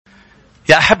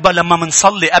يا أحبة لما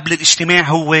منصلي قبل الاجتماع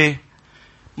هو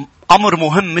أمر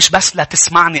مهم، مش بس لا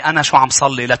تسمعني أنا شو عم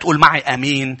صلي، لا تقول معي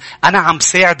أمين. أنا عم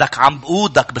ساعدك، عم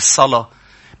بقودك بالصلاة،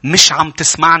 مش عم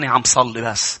تسمعني عم صلي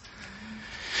بس.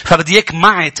 فبدي اياك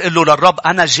معي تقول له للرب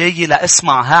أنا جاي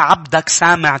لأسمع، ها عبدك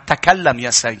سامع، تكلم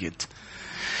يا سيد.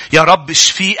 يا رب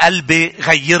اشفي قلبي،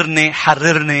 غيرني،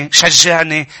 حررني،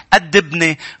 شجعني،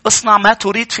 أدبني، اصنع ما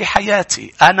تريد في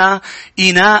حياتي. أنا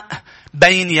إناء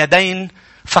بين يدين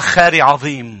فخار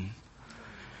عظيم،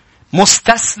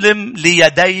 مستسلم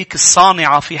ليديك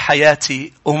الصانعة في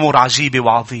حياتي أمور عجيبة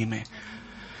وعظيمة.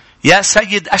 يا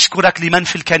سيد أشكرك لمن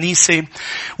في الكنيسة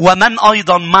ومن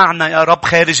أيضا معنا يا رب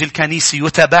خارج الكنيسة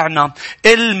يتابعنا.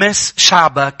 المس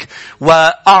شعبك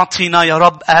وأعطينا يا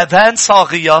رب آذان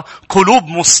صاغية، قلوب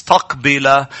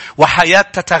مستقبلة، وحياة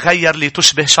تتغير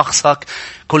لتشبه شخصك.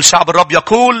 كل شعب الرب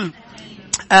يقول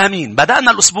آمين.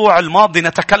 بدأنا الأسبوع الماضي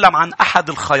نتكلم عن أحد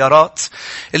الخيارات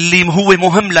اللي هو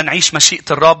مهم لنعيش مشيئة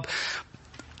الرب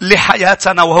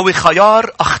لحياتنا، وهو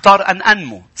خيار أختار أن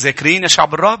أنمو. ذاكرين يا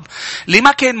شعب الرب؟ اللي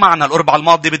ما كان معنا الأربعاء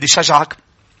الماضي بدي شجعك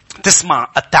تسمع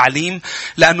التعليم،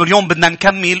 لأنه اليوم بدنا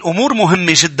نكمل أمور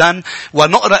مهمة جدا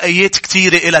ونقرأ آيات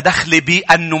كثيرة إلى دخل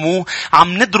بالنمو.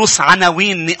 عم ندرس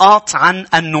عناوين نقاط عن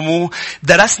النمو.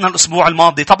 درسنا الأسبوع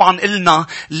الماضي طبعا قلنا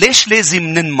ليش لازم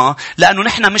ننمى، لأنه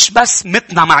نحن مش بس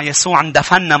متنا مع يسوع،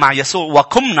 اندفنا مع يسوع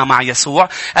وقمنا مع يسوع.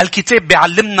 الكتاب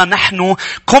بيعلمنا نحن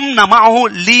قمنا معه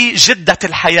لجدة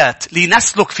الحياة،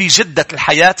 لنسلك في جدة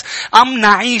الحياة، أم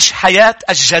نعيش حياة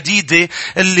الجديدة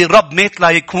اللي الرب مات لا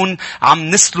يكون عم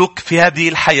نسلك في هذه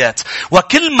الحياة.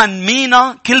 وكل ما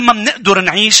نمينا كل ما بنقدر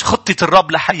نعيش خطة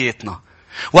الرب لحياتنا،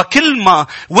 وكل ما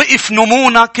وقف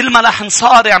نمونا كل ما رح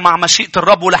نصارع مع مشيئة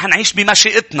الرب ورح نعيش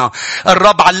بمشيئتنا.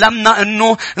 الرب علمنا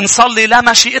انه نصلي لا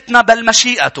مشيئتنا بل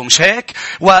مشيئته، مش هيك؟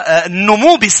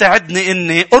 والنمو بيساعدني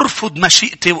اني ارفض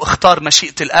مشيئتي واختار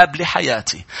مشيئة الاب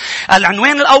لحياتي.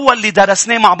 العنوان الاول اللي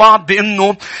درسناه مع بعض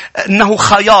انه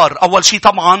خيار. اول شيء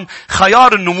طبعا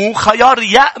خيار النمو خيار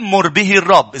يأمر به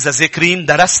الرب. اذا ذاكرين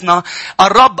درسنا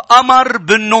الرب امر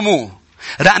بالنمو.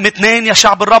 رقم 2 يا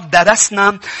شعب الرب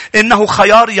درسنا إنه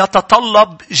خيار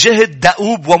يتطلب جهد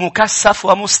دؤوب ومكثف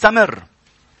ومستمر.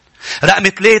 رقم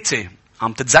 3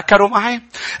 عم تتذكروا معي؟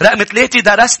 رقم 3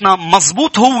 درسنا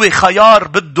مزبوط هو خيار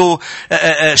بده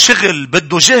شغل،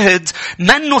 بده جهد،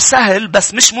 منه سهل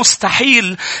بس مش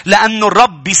مستحيل، لأنه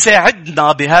الرب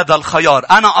بيساعدنا بهذا الخيار.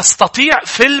 أنا أستطيع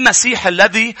في المسيح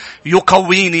الذي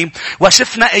يقويني.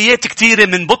 وشفنا آيات كثيرة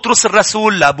من بطرس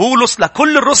الرسول لبولس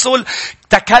لكل الرسل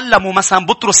تكلموا. مثلا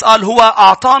بطرس قال هو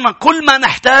أعطانا كل ما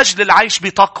نحتاج للعيش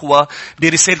بتقوى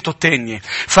برسالته الثانية.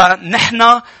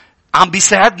 فنحن عم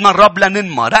بيساعدنا الرب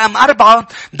لننمى. رقم 4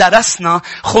 درسنا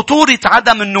خطورة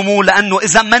عدم النمو، لأنه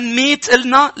إذا ما نميت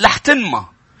قلنا رح تنمى.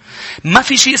 ما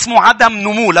في شيء اسمه عدم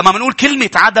نمو. لما بنقول كلمة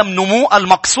عدم نمو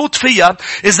المقصود فيها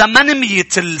إذا ما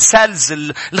نميت السيلز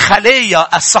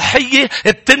الخلايا الصحية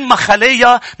بتنمى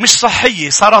خلايا مش صحية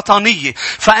سرطانية.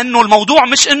 فإنه الموضوع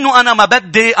مش إنه أنا ما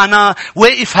بدي أنا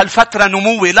واقف هالفترة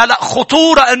نموي، لا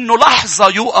خطورة إنه لحظة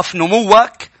يوقف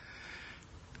نموك،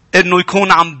 إنه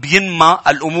يكون عم بينمى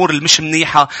الأمور المش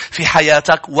منيحة في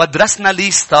حياتك. ودرسنا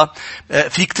ليستا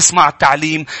فيك تسمع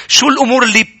التعليم شو الأمور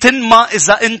اللي بتنمى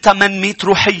إذا أنت منميت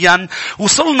روحيا.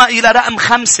 وصلنا إلى رقم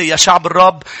 5 يا شعب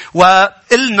الرب،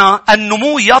 وقلنا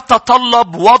النمو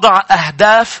يتطلب وضع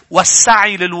أهداف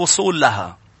والسعي للوصول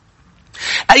لها.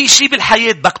 أي شيء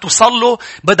بالحياة بدك توصله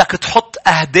بدك تحط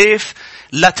أهداف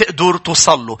لا تقدر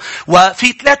توصله.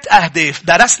 وفي 3 أهداف.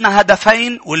 درسنا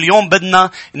هدفين واليوم بدنا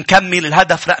نكمل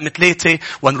الهدف رقم 3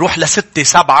 ونروح ل6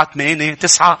 7 8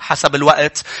 9 حسب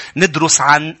الوقت ندرس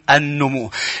عن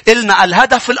النمو. قلنا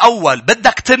الهدف الأول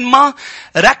بدك تنمى،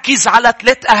 ركز على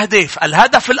 3 أهداف.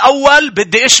 الهدف الأول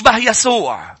بدي أشبه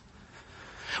يسوع.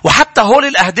 وحتى هول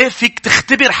الأهداف فيك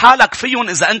تختبر حالك فيهم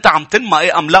إذا أنت عم تنمى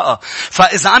إيه أم لا.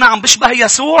 فإذا أنا عم بشبه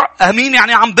يسوع أمين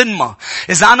يعني عم بنمى.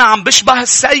 إذا أنا عم بشبه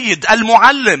السيد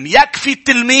المعلم يكفي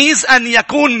التلميذ أن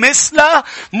يكون مثل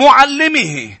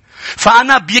معلمه.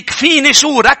 فأنا بيكفيني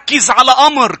شو ركز على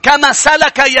أمر كما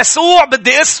سلك يسوع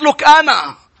بدي أسلك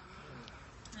أنا.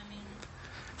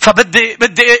 فبدي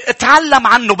اتعلم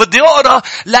عنه، بدي اقرا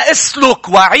لاسلك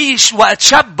واعيش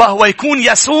واتشبه ويكون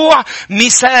يسوع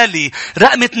مثالي.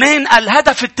 رقم 2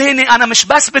 الهدف الثاني انا مش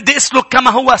بس بدي اسلك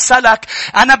كما هو سلك،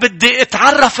 انا بدي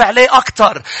اتعرف عليه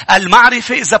اكتر.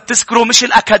 المعرفه اذا بتذكروا مش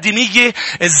الاكاديميه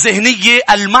الذهنيه،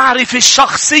 المعرفه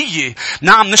الشخصيه.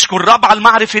 نعم نشكر الرب على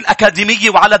المعرفه الاكاديميه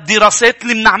وعلى الدراسات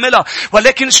اللي بنعملها،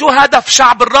 ولكن شو هدف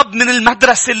شعب الرب من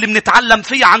المدرسه اللي بنتعلم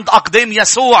فيها عند اقدام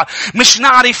يسوع؟ مش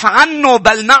نعرف عنه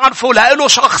بل نعرفه لإله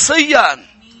شخصيا.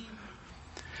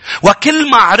 وكل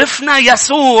ما عرفنا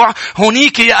يسوع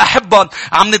هونيك يا أحبة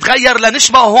عم نتغير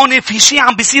لنشبه. هون في شيء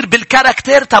عم بيصير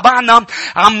بالكاركتير تبعنا،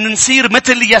 عم نصير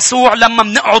مثل يسوع لما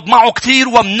منقعد معه كتير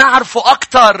ومنعرفه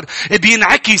أكتر.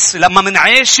 بينعكس لما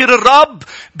منعاشر الرب،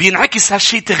 بينعكس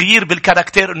هالشي تغيير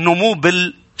بالكاركتير، نمو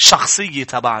بالشخصية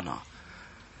تبعنا.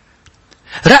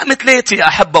 رقم 3 يا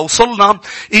أحبة، وصلنا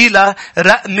إلى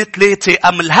رقم 3.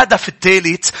 الهدف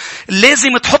الثالث،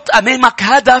 لازم تحط أمامك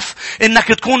هدف إنك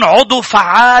تكون عضو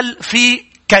فعال في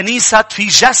كنيسة، في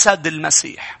جسد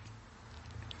المسيح.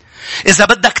 إذا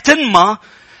بدك تنمى،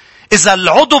 إذا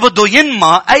العضو بده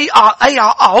ينمى، أي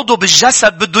عضو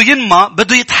بالجسد بده ينمى،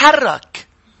 بده يتحرك.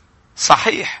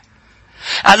 صحيح.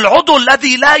 العضو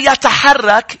الذي لا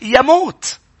يتحرك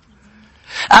يموت.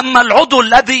 أما العضو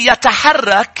الذي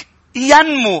يتحرك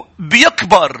ينمو،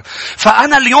 بيكبر.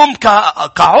 فأنا اليوم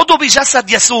كعضو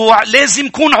بجسد يسوع لازم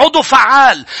كون عضو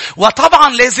فعال. وطبعا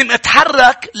لازم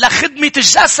اتحرك لخدمة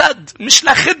الجسد مش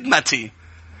لخدمتي،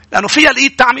 لأنه فيها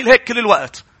الإيد تعمل هيك كل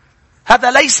الوقت.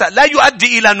 هذا لا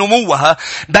يؤدي إلى نموها،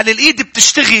 بل الإيد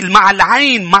بتشتغل مع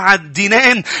العين، مع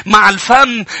الدينين، مع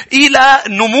الفم إلى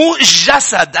نمو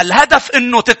الجسد. الهدف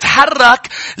إنه تتحرك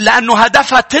لأنه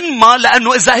هدفها تنمى،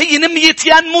 لأنه إذا هي نميت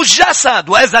ينمو الجسد،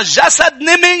 وإذا الجسد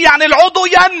نمي يعني العضو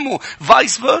ينمو،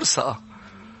 فايس فيرسا.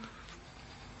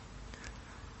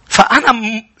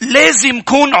 فأنا لازم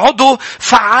أكون عضو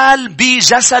فعال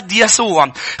بجسد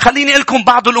يسوع. خليني لكم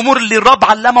بعض الأمور اللي الرب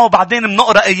علمها وبعدين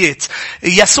بنقرأ آيات.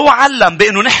 يسوع علم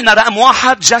بأنه نحن رقم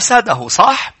 1 جسده،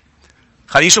 صح؟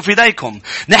 خليني نشوف ايديكم.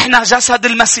 نحن جسد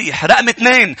المسيح. رقم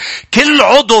 2، كل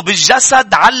عضو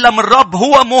بالجسد علم الرب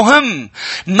هو مهم.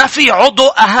 ما في عضو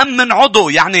أهم من عضو.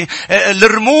 يعني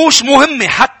الرموش مهمة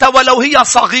حتى ولو هي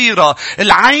صغيرة.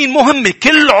 العين مهمة.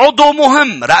 كل عضو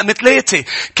مهم. رقم 3،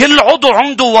 كل عضو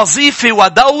عنده وظيفة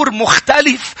ودور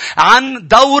مختلف عن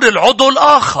دور العضو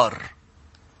الآخر.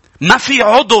 ما في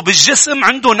عضو بالجسم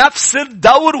عنده نفس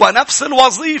الدور ونفس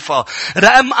الوظيفة.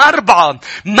 رقم 4،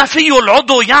 ما فيه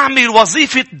العضو يعمل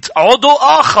وظيفة عضو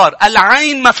آخر.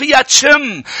 العين ما فيها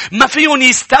تشم، ما فيهم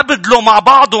يستبدلوا مع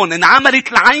بعضهم.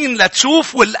 انعملت العين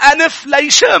لتشوف والأنف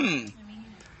ليشم.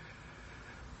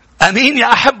 أمين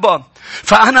يا أحبة.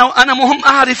 فأنا مهم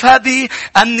أعرف هذه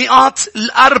النقاط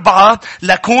 4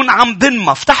 لكون عم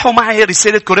بنما. افتحوا معي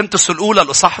رسالة كورنثوس الأولى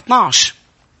الإصحاح 12.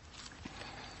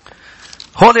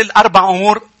 هول 4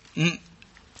 أمور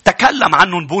تكلم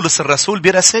عنهم بولس الرسول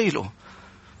برسائله.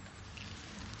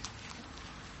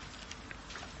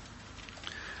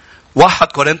 واحد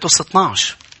كورنثوس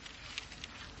 12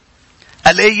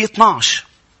 الآية 12.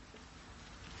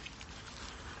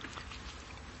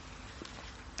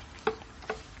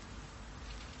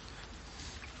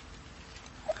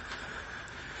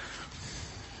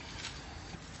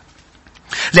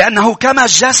 لأنه كما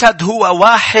الجسد هو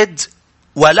واحد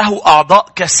وله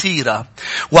أعضاء كثيرة،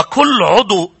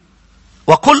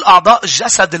 وكل أعضاء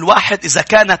الجسد الواحد إذا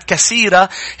كانت كثيرة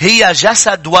هي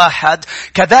جسد واحد،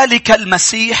 كذلك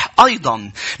المسيح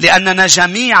أيضا. لأننا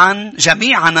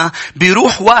جميعنا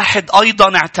بروح واحد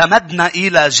أيضا اعتمدنا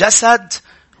إلى جسد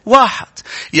واحد.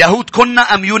 يهود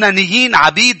كنا أم يونانيين،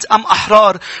 عبيد أم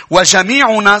أحرار،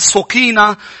 وجميعنا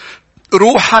سقينا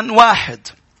روحا واحد.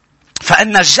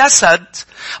 فإن الجسد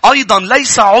أيضا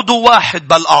ليس عضو واحد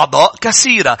بل أعضاء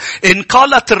كثيرة. إن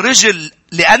قالت الرجل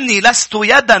لأني لست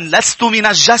يدا لست من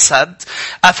الجسد،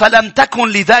 أفلم تكن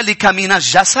لذلك من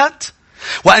الجسد؟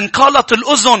 وإن قالت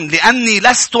الأذن لأني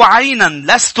لست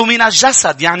عينا لست من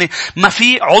الجسد، يعني ما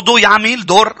في عضو يعمل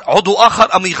دور عضو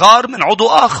آخر أم يغار من عضو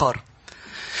آخر.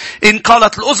 إن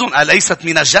قالت الأذن أليست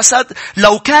من الجسد؟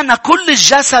 لو كان كل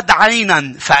الجسد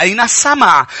عينا فأين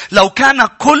السمع؟ لو كان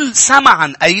كل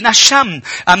سمعا أين الشم؟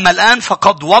 أما الآن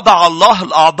فقد وضع الله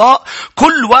الأعضاء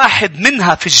كل واحد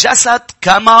منها في الجسد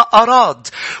كما أراد.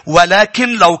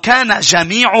 ولكن لو كان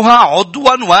جميعها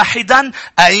عضوا واحدا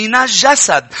أين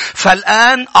الجسد؟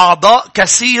 فالآن أعضاء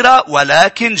كثيرة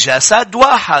ولكن جسد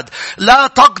واحد. لا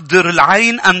تقدر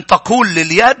العين أن تقول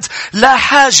لليد لا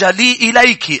حاجة لي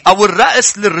إليك، أو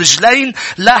الرأس للرجلين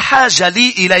لا حاجة لي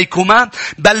إليكما،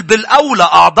 بل بالأولى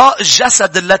أعضاء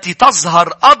الجسد التي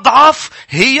تظهر أضعف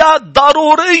هي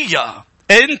ضرورية.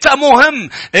 أنت مهم،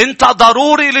 أنت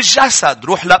ضروري للجسد.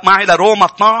 روح معي لروما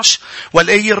 12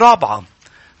 والآية 4.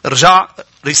 ارجع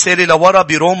رسالة لورا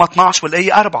بروما 12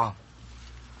 والآية 4.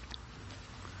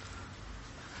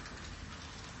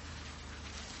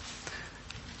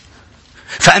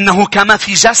 فإنه كما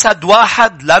في جسد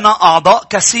واحد لنا أعضاء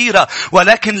كثيرة،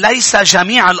 ولكن ليس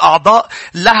جميع الأعضاء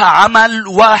لها عمل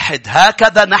واحد.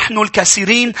 هكذا نحن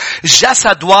الكثيرين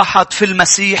جسد واحد في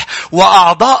المسيح،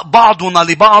 وأعضاء بعضنا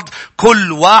لبعض،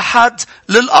 كل واحد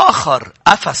للآخر.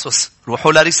 أفسس،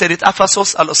 روحوا لرسالة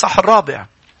أفسس الإصحاح 4.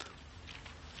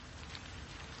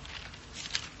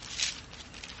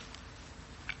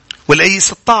 الآية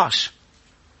 16.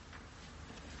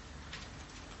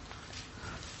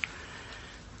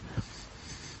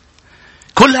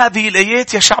 كل هذه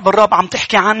الآيات يا شعب الرب عم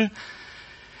تحكي عن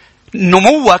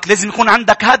نموك. لازم يكون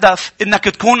عندك هدف إنك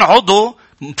تكون عضو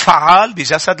فعال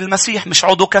بجسد المسيح، مش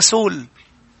عضو كسول.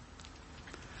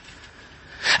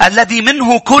 الذي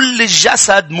منه كل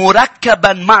الجسد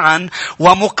مركبا معا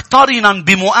ومقترنا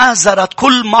بمؤازرة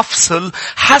كل مفصل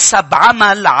حسب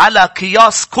عمل على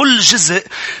قياس كل جزء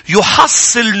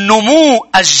يحصل نمو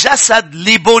الجسد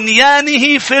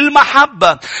لبنيانه في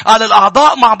المحبة. قال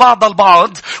الأعضاء مع بعض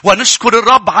البعض، ونشكر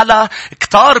الرب على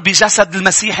كتار بجسد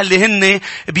المسيح اللي هن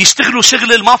بيشتغلوا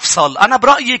شغل المفصل. أنا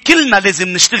برأيي كلنا لازم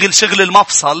نشتغل شغل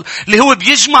المفصل اللي هو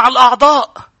بيجمع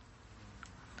الأعضاء.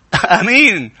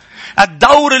 أمين.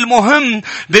 الدور المهم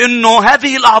بأنه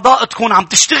هذه الأعضاء تكون عم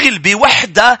تشتغل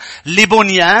بوحدة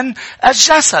لبنيان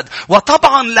الجسد.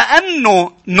 وطبعا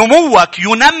لأنه نموك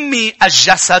ينمي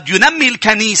الجسد، ينمي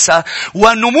الكنيسة،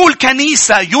 ونمو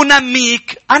الكنيسة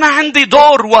ينميك، أنا عندي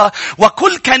دور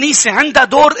وكل كنيسة عندها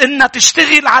دور إنها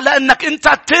تشتغل على أنك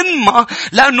أنت تنمى،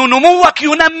 لأنه نموك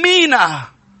ينمينا.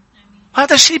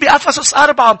 هذا الشيء بأفسس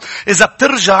 4. إذا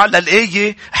بترجع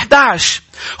للآية 11،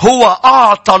 هو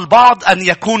أعطى البعض أن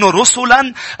يكونوا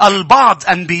رسلا، البعض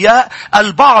أنبياء،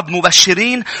 البعض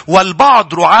مبشرين،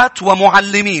 والبعض رعاة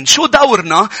ومعلمين. شو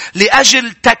دورنا؟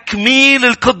 لأجل تكميل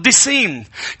القديسين.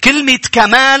 كلمة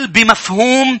كمال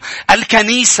بمفهوم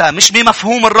الكنيسة، مش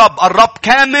بمفهوم الرب. الرب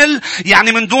كامل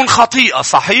يعني من دون خطيئة،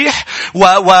 صحيح؟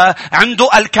 وعنده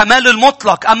الكمال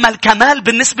المطلق. أما الكمال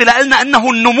بالنسبة لنا أنه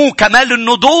النمو، كمال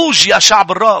النضوج يا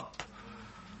شعب الرب.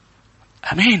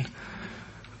 أمين.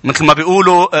 مثل ما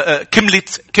بيقولوا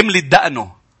كملت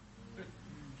دقنه.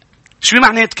 شو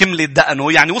معنى كملت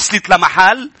دقنه؟ يعني وصلت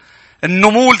لمحل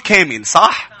النمو الكامل،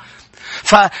 صح؟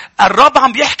 فالرب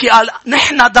عم بيحكي، قال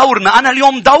نحن دورنا، أنا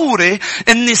اليوم دوري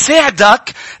أني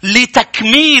ساعدك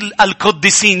لتكميل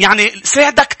القديسين. يعني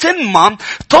ساعدك تنمى،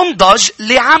 تنضج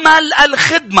لعمل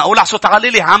الخدمة. قول على صوت عالي،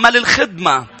 لعمل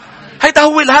الخدمة. هيدا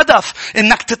هو الهدف،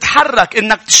 انك تتحرك،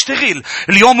 انك تشتغل.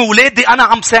 اليوم ولادي انا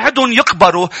عم ساعدهم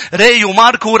يكبروا، ري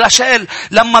ومارك ورشال،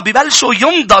 لما ببلشوا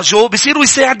ينضجوا بيصيروا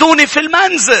يساعدوني في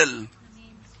المنزل.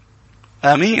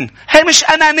 امين. هي مش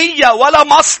انانية ولا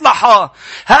مصلحة،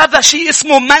 هذا شيء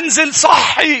اسمه منزل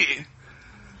صحي.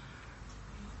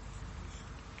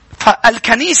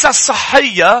 فالكنيسة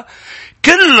الصحية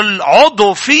كل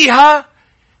عضو فيها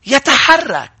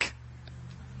يتحرك.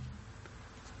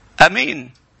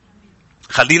 امين.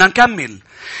 خلينا نكمل.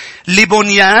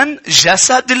 لبنيان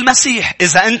جسد المسيح.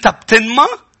 إذا أنت بتنمى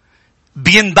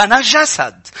بينبنى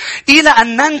الجسد إلى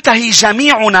أن ننتهي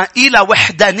جميعنا إلى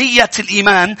وحدانية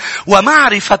الإيمان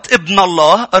ومعرفة ابن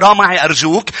الله، رأى معي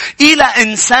أرجوك، إلى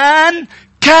إنسان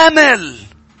كامل،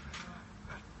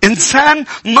 إنسان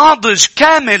ناضج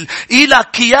كامل، إلى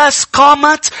قياس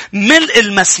قامة ملء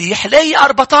المسيح. ليه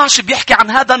 14 بيحكي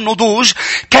عن هذا النضوج،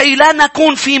 كي لا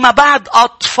نكون فيما بعد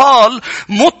أطفال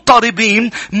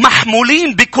مضطربين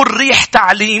محمولين بكل ريح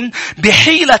تعليم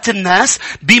بحيلة الناس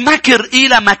بمكر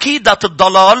إلى مكيدة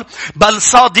الضلال، بل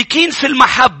صادقين في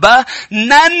المحبة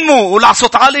ننمو. قول على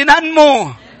صوت عالي،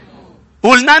 ننمو.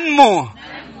 قول ننمو.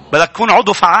 بدك تكون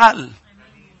عضو فعال.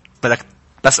 بدك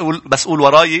بس قول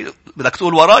وراي، بدك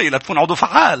تقول وراي لا تكون عضو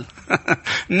فعال.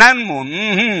 ننمو.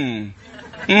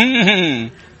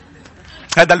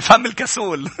 هذا الفم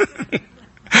الكسول.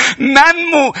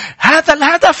 ننمو. هذا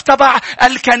الهدف تبع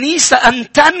الكنيسة،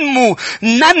 أن تنمو.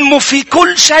 ننمو في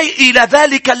كل شيء إلى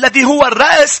ذلك الذي هو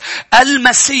الرأس،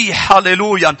 المسيح.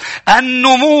 هاليلويا.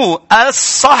 النمو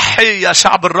الصحي يا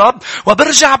شعب الرب.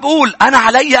 وبرجع بقول أنا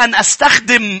علي أن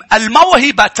أستخدم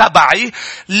الموهبة تبعي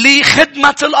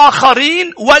لخدمة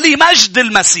الآخرين ولمجد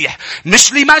المسيح.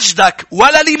 مش لمجدك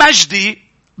ولا لمجدي،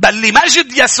 بل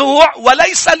لمجد يسوع،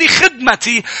 وليس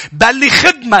لخدمتي بل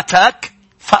لخدمتك،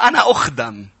 فأنا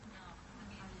أخدم.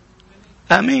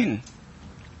 آمين.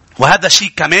 وهذا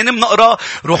شيء كمان بنقرأ.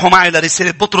 روحوا معي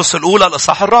لرسالة بطرس الأولى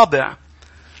الإصحاح 4.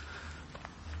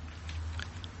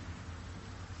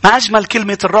 ما أجمل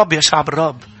كلمة الرب يا شعب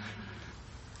الرب.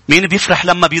 مين بيفرح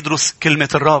لما بيدرس كلمة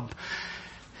الرب؟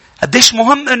 قديش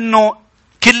مهم إنه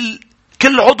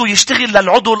كل عضو يشتغل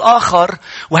للعضو الآخر،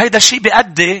 وهذا الشيء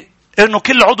بيؤدي إنه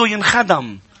كل عضو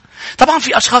ينخدم. طبعا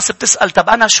في أشخاص بتسأل، طب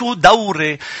أنا شو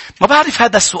دوري؟ ما بعرف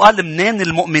هذا السؤال منين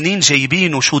المؤمنين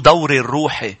جايبينه، شو دوري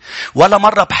الروحي؟ ولا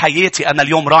مرة بحياتي أنا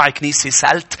اليوم راعي كنيسة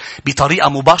سألت بطريقة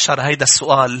مباشرة هذا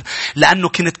السؤال، لأنه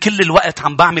كنت كل الوقت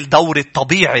عم بعمل دوري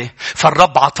الطبيعي،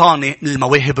 فالرب عطاني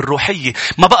المواهب الروحية.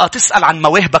 ما بقى تسأل عن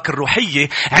مواهبك الروحية،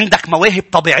 عندك مواهب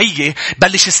طبيعية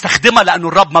بلش استخدمها، لأنه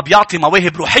الرب ما بيعطي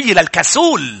مواهب روحية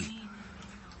للكسول.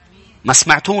 ما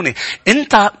سمعتوني؟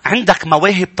 أنت عندك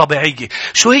مواهب طبيعية.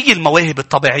 شو هي المواهب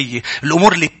الطبيعية؟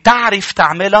 الأمور اللي بتعرف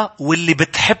تعملها واللي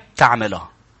بتحب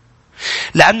تعملها.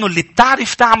 لأنه اللي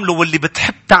بتعرف تعمله واللي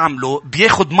بتحب تعمله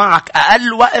بياخد معك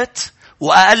أقل وقت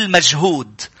وأقل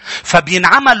مجهود.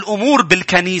 فبينعمل أمور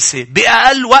بالكنيسة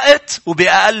بأقل وقت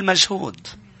وبأقل مجهود.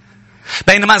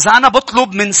 بينما إذا أنا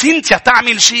بطلب من سينتيا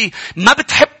تعمل شيء ما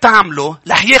بتحب تعمله،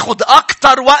 رح ياخد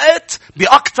أكتر وقت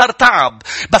بأكتر تعب،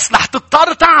 بس رح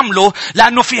تضطر تعمله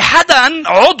لأنه في حدا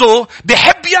عضو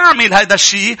بيحب يعمل هيدا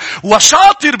الشيء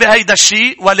وشاطر بهيدا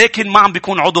الشيء، ولكن ما عم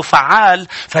بيكون عضو فعال.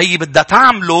 فهي بدها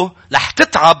تعمله، رح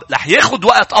تتعب، رح ياخد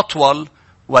وقت أطول،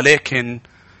 ولكن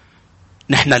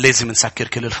نحن لازم نسكر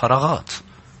كل الفراغات.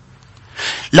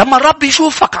 لما الرب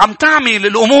يشوفك عم تعمل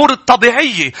الأمور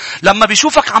الطبيعية، لما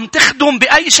بيشوفك عم تخدم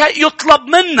بأي شيء يطلب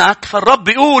منك، فالرب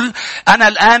يقول أنا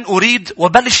الآن أريد،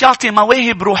 وبلش يعطي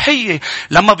مواهب روحية.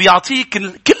 لما بيعطيك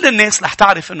كل الناس رح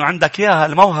تعرف أنه عندك إياها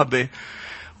الموهبة،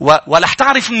 ورح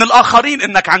تعرف من الآخرين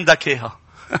أنك عندك إياها.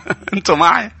 أنتوا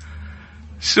معي؟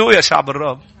 شو يا شعب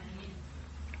الرب؟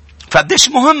 فقديش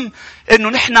مهم إنه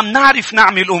نحن منعرف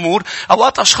نعمل أمور.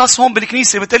 أوقات أشخاص هون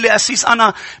بالكنيسة بتقلي أسيس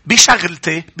أنا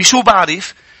بشغلتي بشو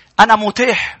بعرف، أنا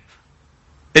متاح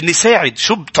إني ساعد.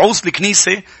 شو بتعوز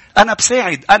الكنيسة؟ أنا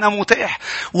بساعد، أنا متاح.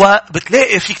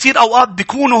 وبتلاقي في كتير أوقات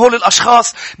بيكونوا هول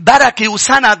الأشخاص بركة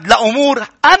وسند لأمور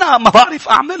أنا ما بعرف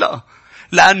أعملها،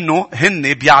 لأنه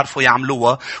هن بيعرفوا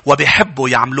يعملوها وبيحبوا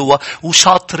يعملوها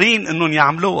وشاطرين إنهم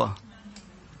يعملوها.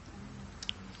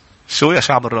 شو يا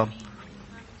شعب الرب؟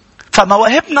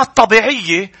 فمواهبنا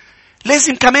الطبيعية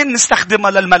لازم كمان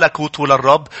نستخدمها للملكوت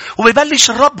وللرب. وبيبلش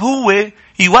الرب هو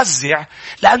يوزع،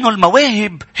 لأنه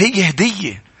المواهب هي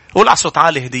هدية. قول على صوت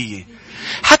عالي هدية.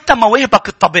 حتى مواهبك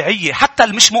الطبيعية، حتى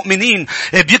المش مؤمنين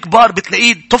بيكبر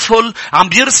بتلاقيه طفل عم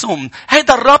بيرسم،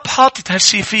 هيدا الرب حاطط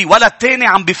هالشي فيه. ولا التاني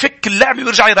عم بيفك اللعبة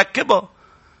ويرجع يركبها.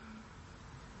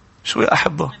 شو يا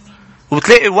أحبه؟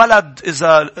 وبتلاقي ولد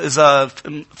إذا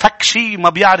فك شيء ما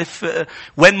بيعرف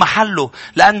وين محله،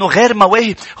 لأنه غير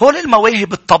مواهب. هول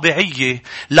المواهب الطبيعية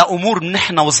لأمور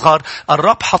نحن وصغار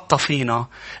الرب حطها فينا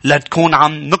لنكون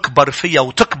عم نكبر فيها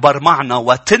وتكبر معنا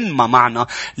وتنمى معنا،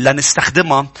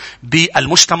 لنستخدمها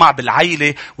بالمجتمع،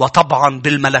 بالعائلة، وطبعا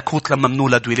بالملكوت لما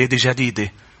منولد ولادة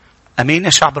جديدة. أمين يا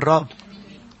شعب الرب؟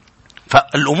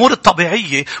 فالأمور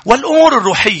الطبيعية والأمور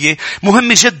الروحية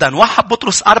مهمة جدا. 1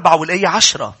 بطرس 4 والآية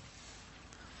 10: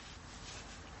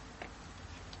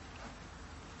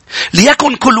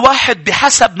 ليكن كل واحد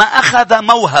بحسب ما أخذ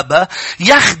موهبة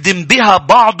يخدم بها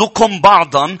بعضكم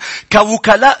بعضا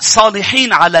كوكلاء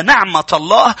صالحين على نعمة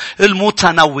الله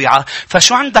المتنوعة.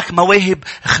 فشو عندك مواهب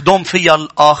خدم فيها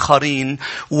الآخرين.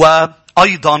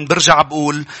 وأيضا برجع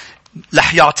بقول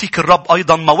رح يعطيك الرب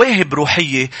أيضا مواهب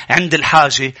روحية عند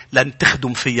الحاجة لن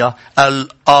تخدم فيها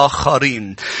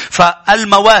الآخرين.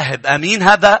 فالمواهب، أمين،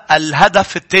 هذا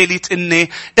الهدف الثالث،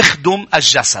 إني اخدم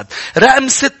الجسد. رقم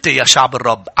 6 يا شعب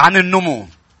الرب عن النمو.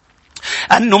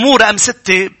 النمو رقم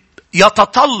 6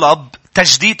 يتطلب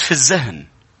تجديد في الذهن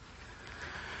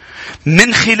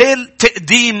من خلال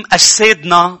تقديم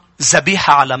أجسادنا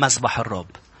ذبيحة على مذبح الرب.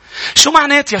 شو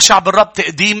معنات يا شعب الرب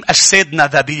تقديم أجسادنا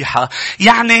ذبيحة؟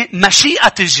 يعني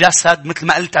مشيئة الجسد، مثل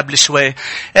ما قلت قبل شوي،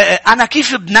 أنا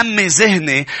كيف بنمي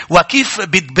ذهني وكيف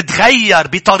بتغير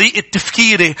بطريقة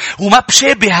تفكيري وما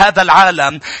بشابه هذا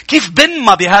العالم، كيف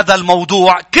بنمى بهذا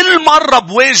الموضوع. كل مرة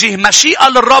بواجه مشيئة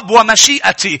للرب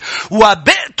ومشيئتي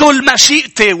وبقتل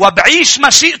مشيئتي وبعيش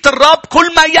مشيئة الرب،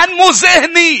 كل ما ينمو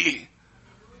ذهني.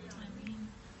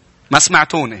 ما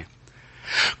سمعتوني؟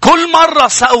 كل مرة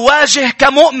سأواجه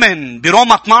كمؤمن.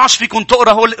 بروما 12 فيكم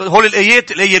تقرأ هول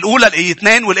الآيات، الآية الأولى، الآية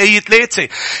 2 والآية 3.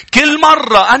 كل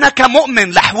مرة أنا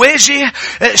كمؤمن رح واجه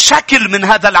شكل من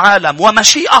هذا العالم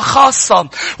ومشيئة خاصة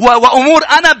وأمور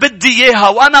أنا بدي إياها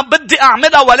وأنا بدي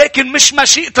أعملها، ولكن مش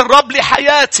مشيئة الرب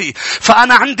لحياتي.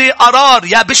 فأنا عندي قرار،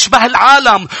 يا بشبه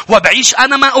العالم وبعيش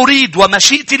أنا ما أريد،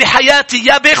 ومشيئتي لحياتي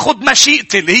يا باخد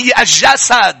مشيئتي اللي هي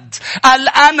الجسد،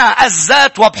 الأنا،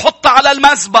 الذات، وبحطها على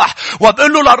المذبح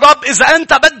وبقول له للرب إذا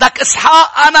أنت بدك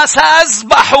إسحاق أنا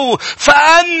سأذبحه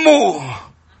فأنمو.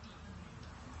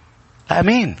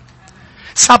 أمين.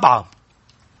 7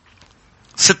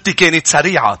 6 كانت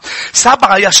سريعة.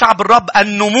 7 يا شعب الرب،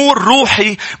 النمو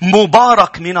الروحي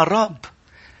مبارك من الرب.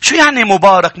 شو يعني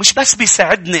مبارك؟ مش بس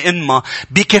بيساعدني انما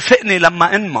بيكافئني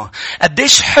لما انما.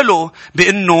 قديش حلو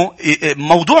بانه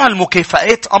موضوع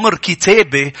المكافآت امر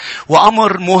كتابي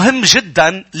وامر مهم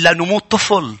جدا لنمو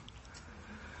الطفل.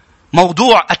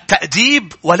 موضوع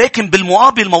التأديب، ولكن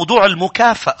بالمقابل موضوع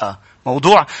المكافأة،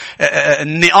 موضوع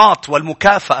النقاط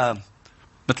والمكافأة.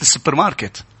 مثل السوبر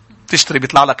ماركت تشتري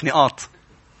بيطلع لك نقاط.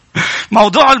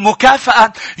 موضوع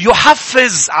المكافأة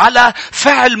يحفز على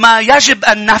فعل ما يجب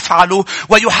أن نفعله،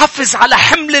 ويحفز على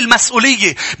حمل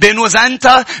المسؤولية. بأنه إذا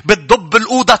أنت بتضب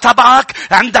الأوضة تبعك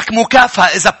عندك مكافأة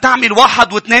إذا بتعمل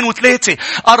 1 و2 و3.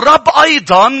 الرب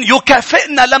أيضا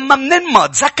يكافئنا لما مننمى.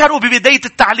 تذكروا ببداية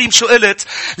التعليم شو قلت؟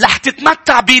 رح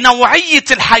تتمتع بنوعية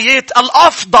الحياة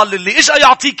الأفضل اللي إجا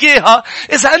يعطيك إياها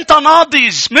إذا أنت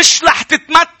ناضج. مش رح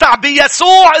تتمتع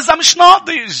بيسوع إذا مش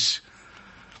ناضج.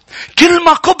 كل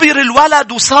ما كبر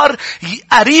الولد وصار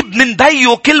قريب من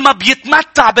بيه، كل ما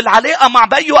بيتمتع بالعلاقة مع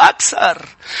بيه أكثر.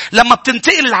 لما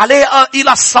بتنتقل العلاقة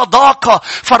إلى الصداقة،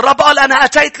 فالرب قال أنا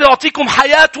أتيت لأعطيكم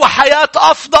حياة وحياة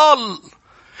أفضل.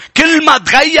 كل ما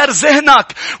تغير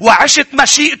ذهنك وعشت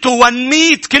مشيئته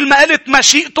ونميت، كل ما قلت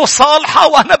مشيئته صالحة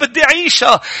وأنا بدي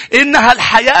عيشها، إنها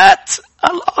الحياة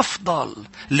الأفضل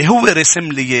اللي هو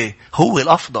رسم لي هو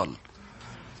الأفضل.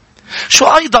 شو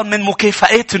أيضا من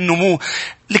مكافآت النمو؟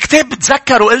 الكتاب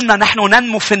بتذكروا قلنا نحن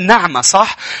ننمو في النعمة،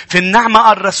 صح؟ في النعمة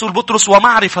قال الرسول بطرس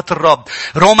ومعرفة الرب.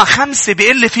 روما 5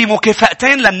 بيقول في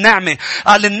مكافأتين للنعمة.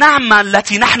 قال النعمة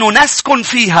التي نحن نسكن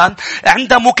فيها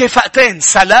عندها مكافأتين: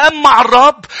 سلام مع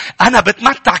الرب، أنا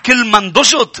بتمتع كل ما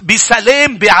انضجت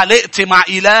بسلام بعلاقتي مع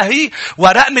إلهي.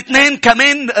 ورقم 2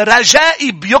 كمان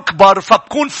رجائي بيكبر،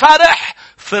 فبكون فرح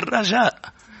في الرجاء.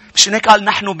 مش هيك قال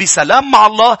نحن بسلام مع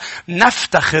الله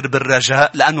نفتخر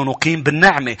بالرجاء لأنه نقيم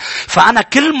بالنعمة. فأنا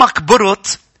كل ما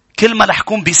كبرت كل ما رح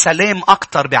أكون بسلام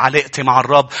أكتر بعلاقتي مع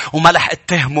الرب، وما رح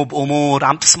أتهمه بأمور.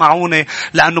 عم تسمعوني؟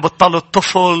 لأنه بطل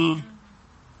الطفل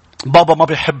بابا ما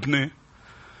بيحبني،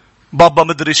 بابا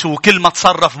مدري شو، كل ما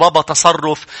تصرف بابا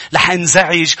تصرف رح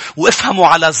انزعج وافهموا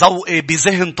على ذوقي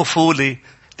بذهن طفولي.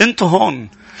 انتوا هون.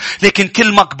 لكن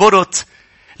كل ما كبرت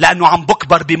لأنه عم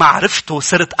بكبر بمعرفته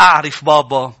صرت أعرف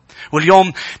بابا.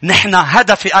 واليوم نحن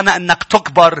هدفي أنا أنك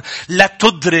تكبر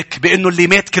لتدرك بأنه اللي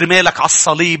مات كرمالك على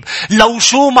الصليب لو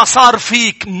شو ما صار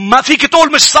فيك ما فيك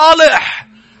تقول مش صالح.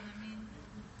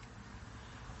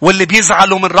 واللي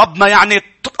بيزعلوا من ربنا يعني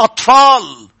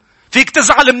أطفال. فيك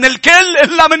تزعل من الكل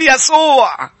إلا من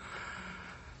يسوع.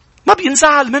 ما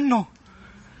بينزعل منه.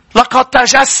 لقد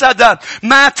تجسد،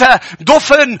 مات،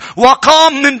 دفن،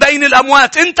 وقام من بين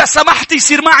الأموات. أنت سمحت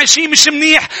يصير معي شيء مش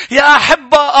منيح يا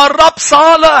أحبة، الرب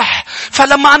صالح.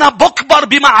 فلما أنا بكبر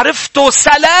بمعرفته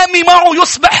سلامي معه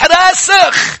يصبح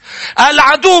راسخ.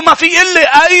 العدو ما في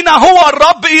إلا أين هو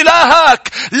الرب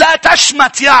إلهك. لا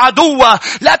تشمت يا عدوة،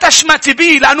 لا تشمت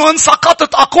بي، لأنه إن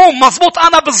سقطت أقوم. مزبوط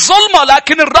أنا بالظلمة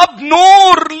لكن الرب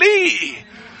نور لي.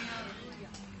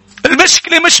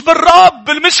 المشكلة مش بالرب،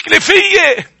 المشكلة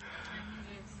فيه.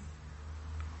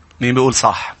 مين بيقول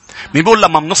صح؟ مين بيقول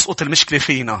لما منسقط المشكلة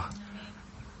فينا؟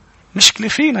 مشكلة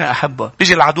فينا يا أحبة.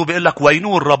 بيجي العدو بيقول لك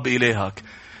وينو الرب إلهك؟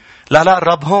 لا لا،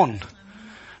 الرب هون.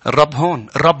 الرب هون.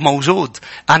 الرب موجود.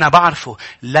 أنا بعرفه.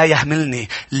 لا يهملني.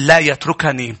 لا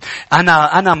يتركني.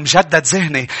 أنا مجدد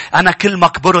ذهني. أنا كل ما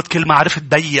كبرت كل ما عرفت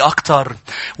بيي أكتر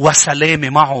وسلامي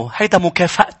معه. هيدا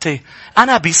مكافأتي.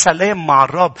 أنا بسلام مع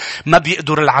الرب. ما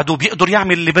بيقدر العدو، بيقدر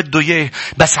يعمل اللي بده إياه،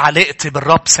 بس علاقتي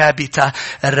بالرب ثابتة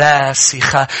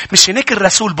راسخة. مش هناك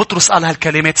الرسول بطرس قال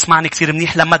هالكلمات؟ اسمعني كتير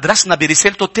منيح. لما درسنا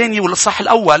برسالته الثانية والإصحاح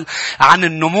الأول عن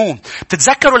النمو،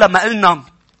 بتتذكروا لما قلنا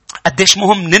قديش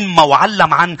مهم ننمى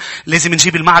وعلم عن لازم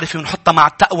نجيب المعرفة ونحطها مع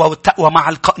التقوى، والتقوى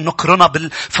مع نقرنها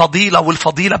بالفضيلة،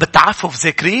 والفضيلة بالتعفف.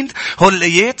 ذاكرين هول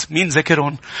الآيات؟ مين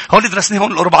ذاكرهم؟ هول درسناه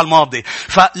هون الأربعة الماضي.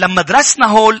 فلما درسنا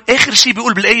هول آخر شيء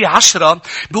بيقول بالآية 10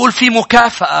 بيقول في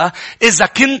مكافأة إذا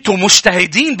كنتم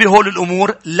مجتهدين بهول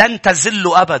الأمور لن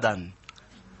تزلوا أبدا.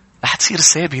 رح تصير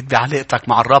ثابت بعلاقتك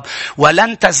مع الرب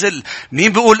ولن تزل.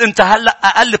 مين بيقول أنت هلأ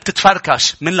أقل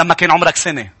بتتفركش من لما كان عمرك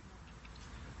سنة؟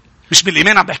 مش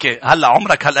بالإيمان عم بحكي. هلأ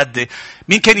عمرك هالقد.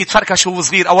 مين كان يتفركش وهو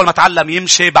صغير أول ما تعلم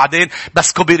يمشي؟ بعدين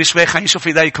بس كبر شوي. خلينا نشوف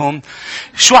ايديكم.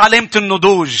 شو علامة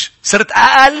النضوج؟ صرت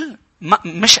أقل؟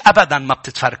 مش أبدا ما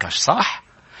بتتفركش، صح؟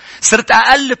 صرت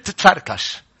أقل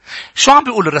بتتفركش. شو عم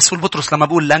بيقول الرسول بطرس لما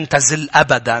بيقول لن تزل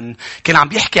أبدا؟ كان عم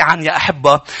بيحكي عن يا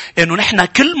أحبة إنه نحن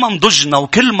كل ما نضجنا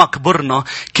وكل ما كبرنا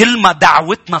كل ما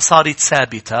دعوتنا صارت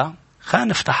ثابتة. خلينا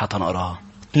نفتحها تنقراها.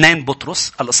 2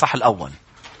 بطرس الإصحاح الأول.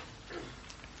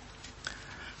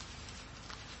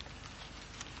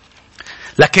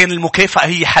 لكن المكافأة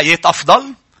هي حياة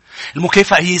أفضل.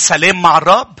 المكافأة هي سلام مع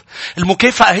الرب.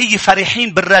 المكافأة هي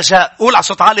فرحين بالرجاء. قول على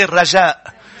صوت عالي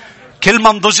الرجاء. كل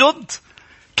ما نضجد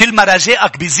كل ما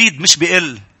رجائك بيزيد مش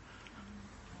بيقل.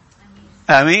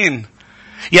 آمين.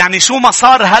 يعني شو ما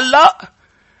صار هلأ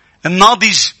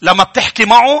الناضج لما بتحكي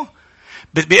معه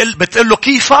بتقول له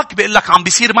كيفك؟ بيقول لك عم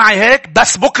بيصير معي هيك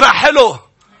بس بكرة حلو.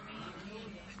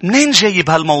 منين جايب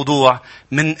هالموضوع؟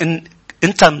 من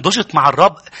انت نضجت مع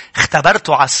الرب،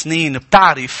 اختبرته على سنين،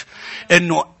 بتعرف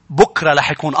انه بكرة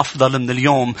رح يكون أفضل من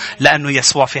اليوم لأنه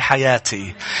يسوع في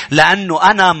حياتي. لأنه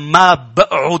أنا ما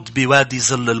بقعد بوادي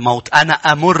ظل الموت، أنا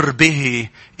أمر به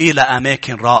إلى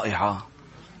أماكن رائعة.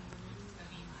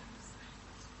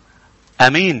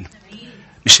 أمين.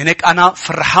 مش هيك أنا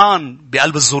فرحان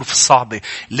بقلب الظروف الصعبة.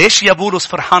 ليش يا بولس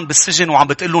فرحان بالسجن وعم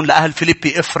بتقلون لأهل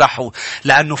فيليبي افرحوا؟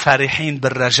 لأنه فارحين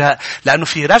بالرجاء. لأنه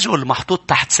في رجل محطوط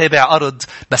تحت 7 أرض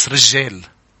بس رجال.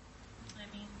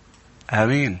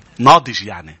 أمين. ناضج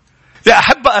يعني. يا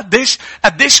أحبة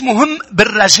قديش مهم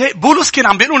بالرجاء. بولس كان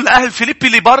عم بيقولون لأهل فيليبي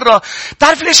اللي برا.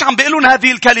 بتعرف ليش عم بيقولون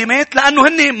هذه الكلمات؟ لأنه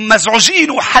هن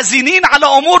مزعوجين وحزينين على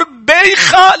أمور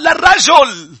بايخة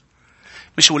للرجل.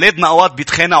 مش ولادنا أوقات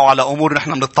بيتخانقوا على أمور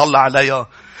نحن بنطلع عليها.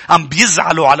 عم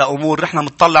بيزعلوا على أمور نحن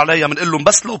بنطلع عليها. بنقول لهم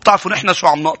بس لو بتعرفوا نحن شو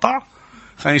عم نقطع.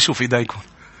 خليني شوف ايديكم.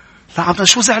 لا عم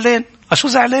شو زعلان. شو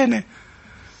زعلانة.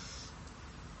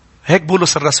 هيك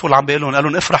بولس الرسول عم بيقولون.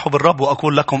 قالوا افرحوا بالرب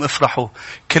وأقول لكم افرحوا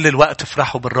كل الوقت.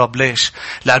 افرحوا بالرب. ليش؟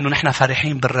 لأنه نحن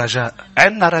فرحين بالرجاء.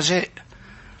 عندنا رجاء.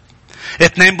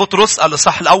 2 بطرس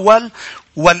الإصحاح الأول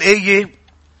والآية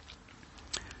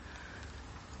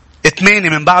 8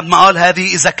 من بعد ما قال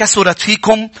هذه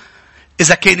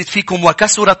إذا كانت فيكم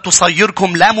وكثرت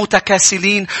تصيركم لا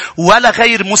متكاسلين ولا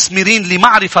غير مثمرين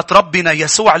لمعرفة ربنا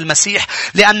يسوع المسيح.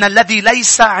 لأن الذي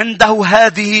ليس عنده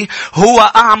هذه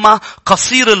هو أعمى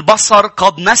قصير البصر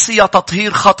قد نسي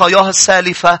تطهير خطاياه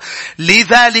السالفة.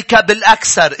 لذلك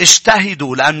بالأكثر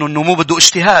اجتهدوا. لأنه النمو بده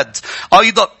اجتهاد.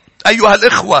 أيضا أيها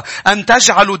الإخوة أن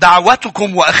تجعلوا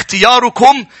دعوتكم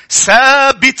واختياركم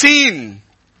ثابتين.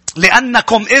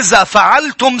 لأنكم إذا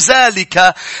فعلتم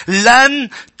ذلك لن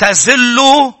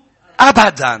تزلوا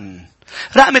أبدا.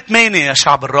 رقم 8 يا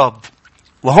شعب الرب.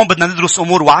 وهون بدنا ندرس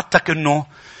أمور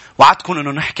وعدتكم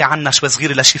أنه نحكي عنها شوي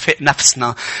صغيرة لشفاء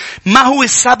نفسنا. ما هو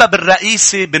السبب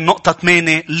الرئيسي بالنقطة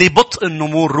 8 لبطء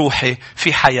النمو الروحي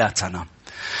في حياتنا؟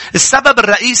 السبب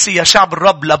الرئيسي يا شعب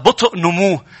الرب لبطء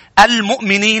نمو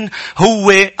المؤمنين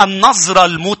هو النظرة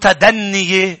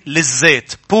المتدنية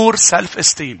للذات. poor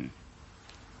self-esteem.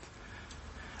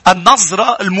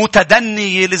 النظرة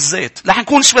المتدنية للذات. رح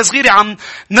نكون شوي صغيرة عم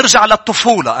نرجع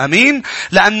للطفولة. أمين.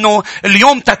 لأنه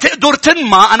اليوم تقدر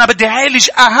تنمى. أنا بدي أعالج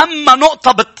أهم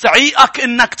نقطة بتعيقك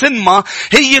إنك تنمى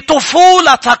هي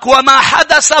طفولتك وما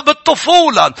حدث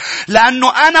بالطفولة.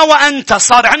 لأنه أنا وأنت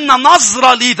صار عنا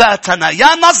نظرة لذاتنا.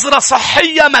 يا نظرة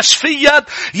صحية مشفية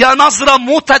يا نظرة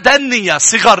متدنية.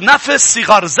 صغر نفس،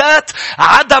 صغر ذات،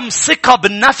 عدم ثقة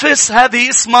بالنفس. هذه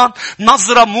اسمها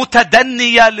نظرة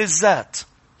متدنية للذات.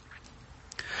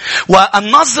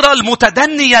 والنظرة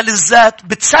المتدنية للذات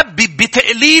بتسبب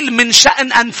بتقليل من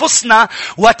شأن أنفسنا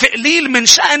وتقليل من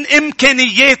شأن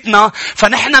إمكانياتنا.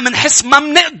 فنحن منحس ما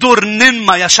منقدر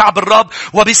ننمى يا شعب الرب.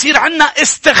 وبيصير عنا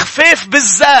استخفاف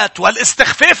بالذات.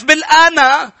 والاستخفاف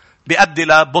بالأنا بيؤدي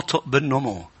لبطء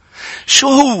بالنمو.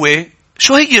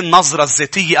 شو هي النظرة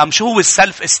الذاتية شو هو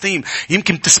السلف استيم؟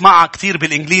 يمكن تسمعها كثير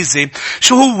بالإنجليزي.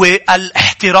 شو هو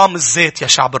الاحترام الذات يا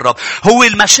شعب الرب؟ هو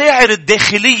المشاعر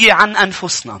الداخلية عن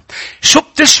أنفسنا. شو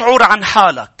بتشعر عن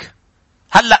حالك؟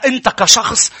 هلأ أنت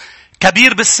كشخص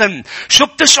كبير بالسن شو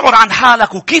بتشعر عن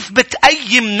حالك وكيف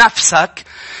بتقيم نفسك؟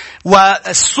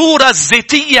 والصورة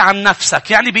الذاتية عن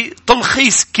نفسك يعني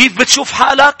بتلخيص كيف بتشوف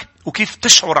حالك وكيف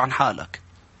تشعر عن حالك.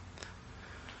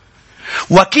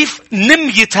 وكيف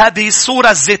نميت هذه الصورة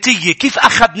الذاتية؟ كيف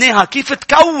أخذناها؟ كيف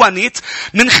تكونت؟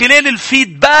 من خلال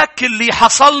الفيدباك اللي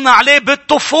حصلنا عليه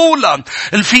بالطفولة.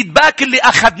 الفيدباك اللي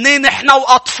أخذناه نحن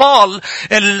وأطفال.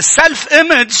 السلف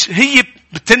إيميج هي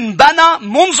بتنبنى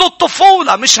منذ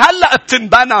الطفولة. مش هلأ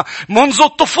بتنبنى منذ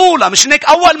الطفولة. مش هيك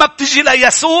أول ما بتجي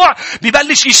ليسوع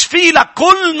ببلش يشفي لك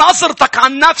كل نظرتك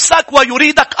عن نفسك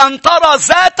ويريدك أن ترى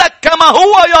ذاتك كما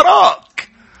هو يراك.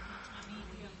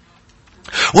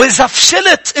 وإذا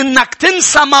فشلت إنك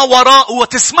تنسى ما وراءه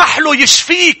وتسمح له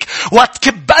يشفيك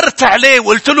وتكبرت عليه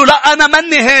وقلت له لا أنا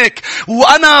مني هيك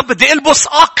وأنا بدي ألبس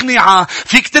أقنعة.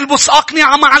 فيك تلبس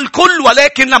أقنعة مع الكل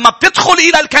ولكن لما بتدخل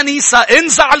إلى الكنيسة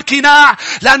انزع القناع.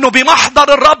 لأنه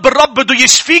بمحضر الرب بده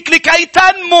يشفيك لكي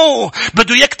تنمو.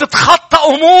 بده يك تتخطى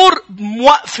أمور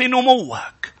موقف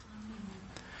نموك.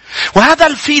 وهذا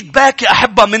الفيدباك يا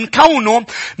أحبة من كونه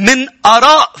من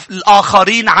آراء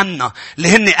الآخرين عنا اللي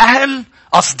هن أهل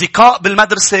أصدقاء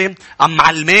بالمدرسة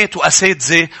معلمات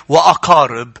وأساتذة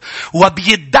وأقارب.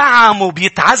 وبيدعم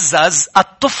وبيتعزز.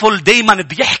 الطفل دايما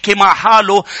بيحكي مع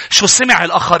حاله شو سمع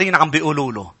الآخرين عم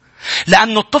بيقولوا له.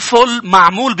 لأنه الطفل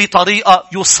معمول بطريقة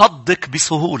يصدق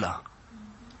بسهولة.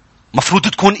 مفروض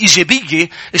تكون إيجابية.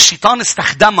 الشيطان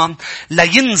استخدمها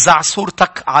لينزع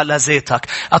صورتك على ذاتك.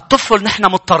 الطفل نحن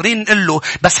مضطرين نقول له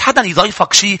بس حدا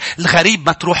يضيفك شيء الغريب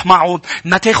ما تروح معه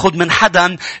ما تاخد من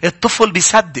حدا. الطفل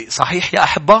بيصدق. صحيح يا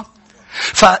أحبة؟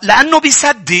 فلأنه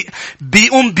بيصدق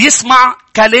بيقوم بيسمع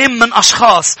كلام من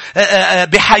أشخاص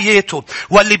بحياته.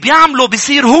 واللي بيعمله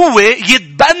بيصير هو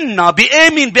يتبنى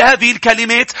بيآمن بهذه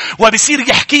الكلمات وبيصير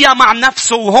يحكيها مع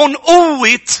نفسه. وهون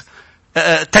قوة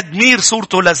تدمير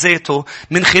صورته لذاته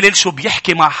من خلال شو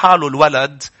بيحكي مع حاله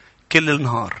الولد كل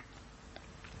النهار.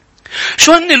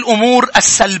 شو هن الأمور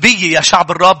السلبية يا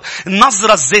شعب الرب؟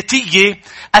 النظرة الذاتية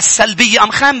السلبية.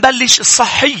 خلينا نبلش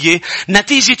الصحية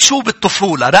نتيجة شو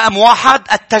بالطفولة. رقم 1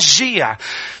 التشجيع.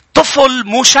 طفل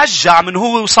مشجع من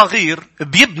هو صغير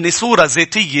بيبني صورة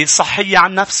ذاتية صحية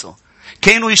عن نفسه.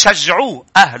 كانوا يشجعوه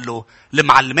أهله،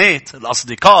 المعلمات،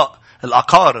 الأصدقاء،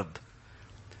 الأقارب.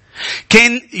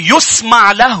 كان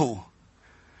يسمع له.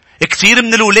 كثير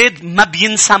من الأولاد ما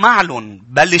بينسمع لهم.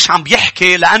 بلش عم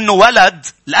بيحكي لأنه ولد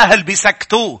الأهل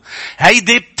بيسكتوه.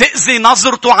 هيدي بتأذي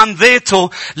نظرته عن ذاته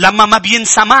لما ما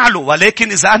بينسمع له.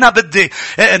 ولكن إذا أنا بدي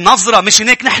نظرة، مش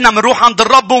هيك نحن منروح عند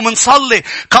الرب ومنصلي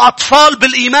كأطفال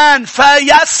بالإيمان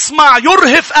فيسمع،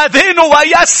 يرهف أذانه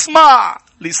ويسمع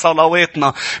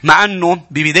لصلواتنا. مع أنه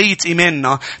ببداية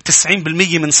إيماننا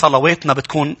 90% من صلواتنا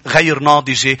بتكون غير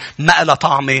ناضجة، ما لها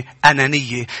طعمة،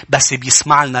 أنانية، بس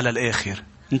بيسمع لنا للآخر.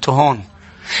 انتو هون.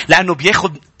 لأنه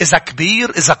بياخد إذا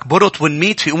كبير، إذا كبرت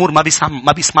ونميت في أمور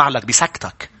ما بيسمع لك،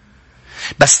 بيسكتك.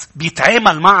 بس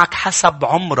بيتعامل معك حسب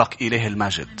عمرك إله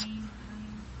المجد.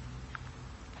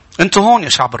 انتو هون يا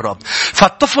شعب الرب.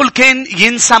 فالطفل كان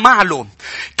ينسمع له.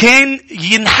 كان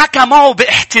ينحكى معه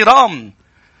باحترام.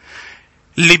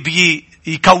 اللي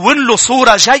يكون له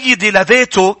صورة جيدة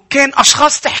لذاته كان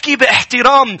أشخاص تحكي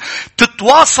باحترام،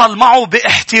 تتواصل معه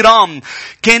باحترام.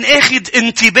 كان أخذ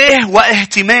انتباه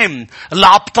واهتمام.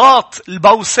 العبطات،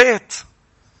 البوسات.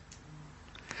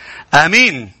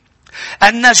 آمين.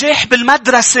 النجاح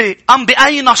بالمدرسة أم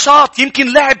بأي نشاط،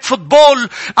 يمكن لعب فوتبول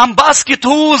أم باسكت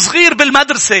هو صغير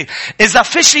بالمدرسة. إذا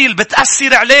فشل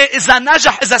بتأثر عليه، إذا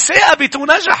نجح، إذا ثابت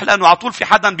ونجح، لأنه على طول في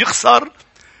حدا بيخسر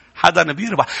حدا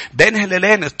بيربح. بين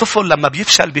هلالين الطفل لما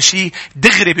بيفشل بشيء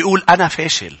دغري بيقول أنا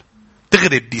فاشل.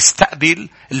 دغري بيستقبل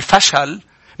الفشل.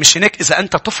 مش هناك إذا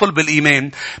أنت طفل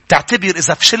بالإيمان بتعتبر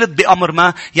إذا فشلت بأمر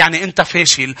ما يعني أنت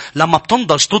فاشل. لما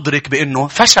بتنضج تدرك بأنه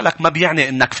فشلك ما بيعني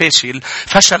أنك فاشل.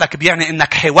 فشلك بيعني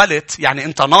أنك حاولت، يعني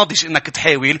أنت ناضج أنك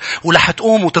تحاول، ورح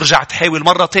تقوم وترجع تحاول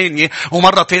مرة تانية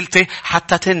ومرة ثالثة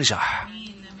حتى تنجح.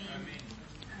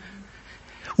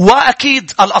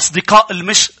 وأكيد الأصدقاء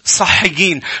المش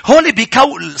صحيين. هول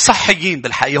بيكون صحيين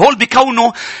بالحقيقة. هول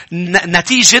بيكونوا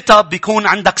نتيجتها بيكون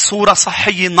عندك صورة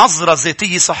صحية، نظرة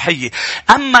ذاتية صحية.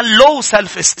 أما اللو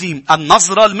سيلف استيم،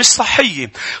 النظرة المش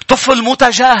صحية. طفل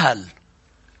متجاهل.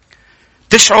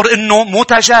 تشعر إنه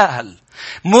متجاهل،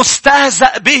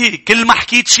 مستهزأ به. كل ما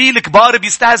حكيت شيء الكبار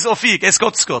بيستهزئوا فيك.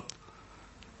 اسكت.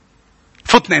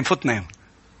 فوت نام.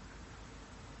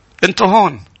 انتو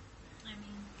هون.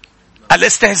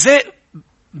 الاستهزاء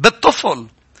بالطفل.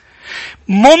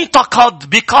 منتقد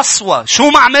بقسوة. شو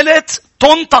ما عملت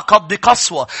تنتقد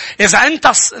بقسوة. إذا أنت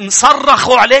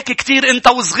صرخوا عليك كتير أنت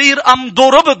وصغير أم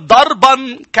ضربت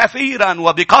ضربا كثيرا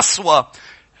وبقسوة،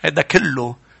 هذا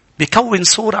كله بيكون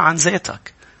صورة عن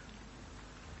ذاتك.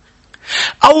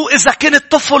 أو إذا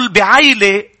كنت طفل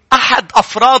بعائلة أحد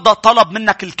أفرادها طلب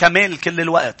منك الكمال كل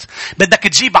الوقت، بدك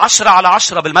تجيب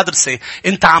 10/10 بالمدرسة،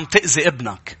 أنت عم تأذي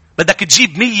ابنك. بدك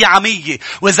تجيب 100/100،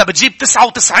 وإذا بتجيب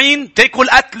 99 تاكل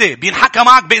قتلة. بينحكى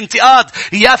معك بانتقاد،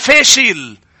 يا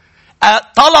فاشل.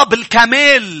 طلب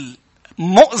الكمال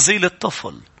مؤذي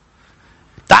للطفل.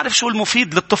 تعرف شو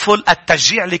المفيد للطفل؟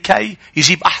 التشجيع لكي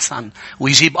يجيب أحسن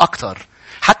ويجيب أكتر.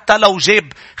 حتى لو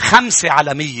جاب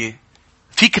 5/100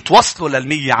 فيك توصله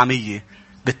لل100/100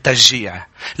 بالتشجيع.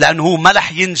 لأنه هو ما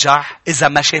رح ينجح إذا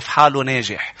ما شاف حاله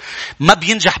ناجح. ما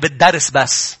بينجح بالدرس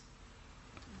بس.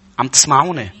 عم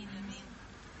تسمعوني؟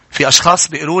 في أشخاص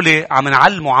بيقولوا لي عم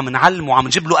نعلمه عم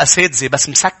نجيب له أساتذة بس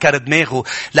مسكر دماغه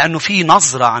لأنه في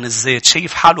نظرة عن الذات.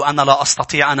 شايف حاله أنا لا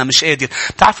أستطيع، أنا مش قادر.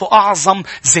 بتعرفوا أعظم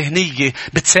ذهنية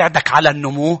بتساعدك على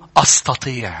النمو؟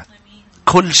 أستطيع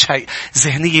كل شيء.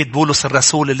 ذهنية بولس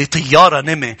الرسول اللي طيارة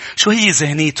نمي. شو هي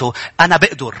ذهنيته؟ أنا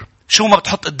بقدر. شو ما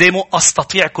بتحط قدامه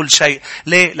أستطيع كل شيء.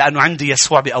 ليه؟ لأنه عندي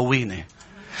يسوع بقويني.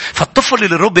 فالطفل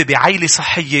اللي ربي بعائلة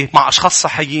صحية مع أشخاص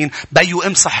صحيين، بي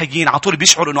وأم صحيين، على طول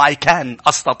بيشعر إنه كان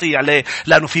أستطيع. ليه؟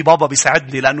 لأنه في بابا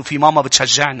بيساعدني، لأنه في ماما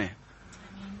بتشجعني.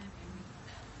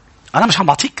 أنا مش عم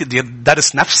بعطيك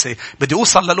درس نفسي، بدي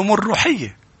أوصل للأمور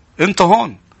الروحية. أنت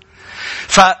هون.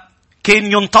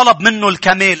 فكان ينطلب منه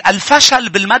الكمال. الفشل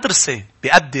بالمدرسة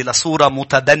بيؤدي لصورة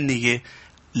متدنية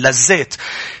للذات.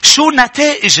 شو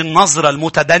نتائج النظرة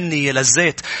المتدنية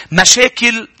للذات؟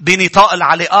 مشاكل بنطاق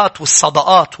العلاقات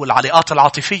والصداقات والعلاقات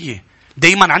العاطفية.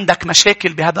 دايما عندك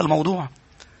مشاكل بهذا الموضوع.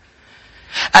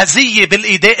 أذية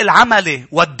بالإيداء العملي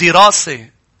والدراسة.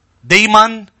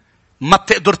 دايما ما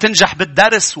بتقدر تنجح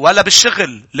بالدرس ولا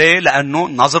بالشغل. ليه؟ لأنه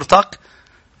نظرتك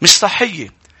مش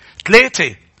صحية.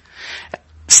 3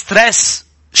 ستريس،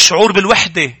 الشعور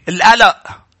بالوحدة، القلق.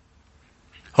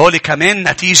 هولي كمان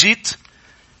نتيجة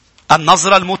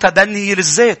النظرة المتدنية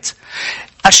للذات.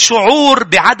 الشعور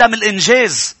بعدم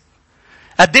الإنجاز.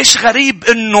 قديش غريب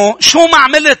إنه شو ما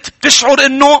عملت بتشعر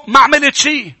إنه ما عملت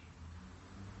شيء.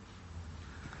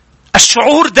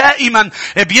 الشعور دائما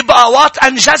بيبقى أوقات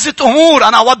أنجزت أمور.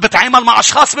 أنا أوقات بتعامل مع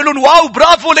أشخاص بيقولون واو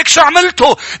برافو لك شو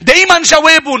عملته. دائما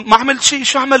جوابهم ما عملت شيء.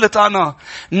 شو عملت أنا؟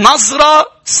 نظرة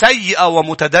سيئة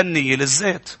ومتدنية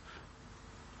للذات.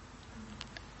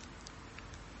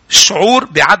 الشعور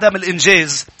بعدم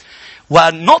الإنجاز.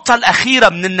 والنقطة الأخيرة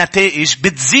من النتائج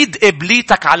بتزيد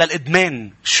قبليتك على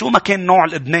الإدمان. شو ما كان نوع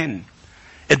الإدمان.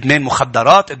 إدمان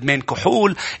مخدرات، إدمان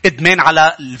كحول، إدمان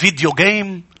على الفيديو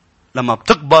جيم. لما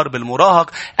بتكبر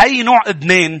بالمراهق أي نوع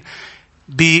إدمان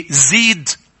بيزيد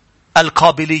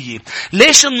القابلية.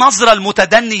 ليش النظرة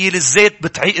المتدنية للذات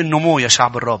بتعيق النمو يا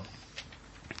شعب الرب؟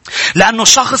 لأنه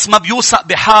الشخص ما بيوثق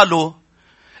بحاله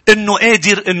إنه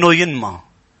قادر إنه ينمى.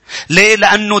 ليه؟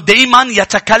 لأنه دايما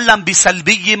يتكلم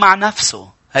بسلبية مع نفسه.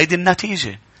 هيدي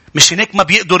النتيجة. مش هيك ما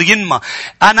بيقدر ينمى.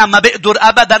 أنا ما بقدر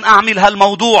أبدا أعمل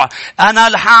هالموضوع. أنا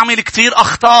رح أعمل كتير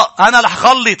أخطاء. أنا رح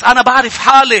غلط. أنا بعرف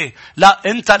حالي. لا،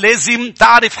 أنت لازم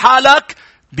تعرف حالك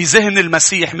بذهن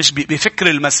المسيح، مش بفكر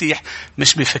المسيح،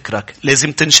 مش بفكرك.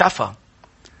 لازم تنشفى.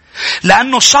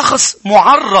 لأنه الشخص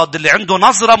معرض اللي عنده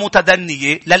نظرة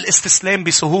متدنية للاستسلام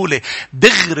بسهولة.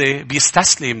 دغري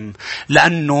بيستسلم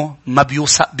لأنه ما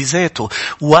بيوثق بذاته.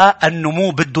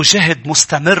 والنمو بده جهد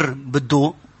مستمر،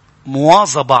 بده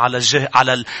مواظبة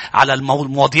على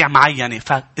المواضيع معينة.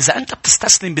 فإذا أنت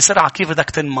بتستسلم بسرعة كيف بدك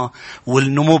تنمى؟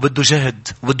 والنمو بده جهد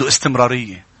وبده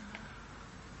استمرارية.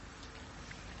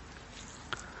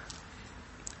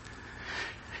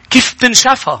 كيف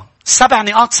بتنشفى؟ 7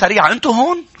 نقاط سريعة. أنتوا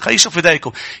هون خيشوا في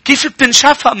ايديكم. كيف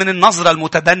بتنشفى من النظرة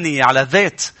المتدنية على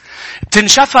الذات؟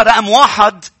 بتنشفى رقم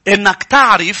 1 إنك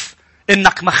تعرف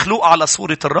إنك مخلوق على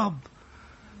صورة الرب.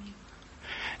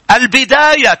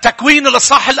 البداية تكوين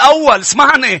الإصحاح الأول.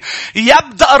 اسمعني،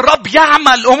 يبدأ الرب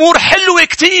يعمل أمور حلوة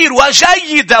كتير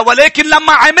وجيدة، ولكن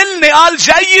لما عملني قال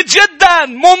جيد جدا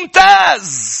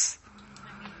ممتاز.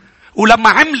 ولما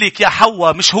عملك يا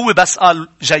حواء مش هو بس قال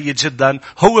جيد جدا،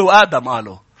 هو وآدم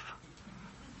قالوا.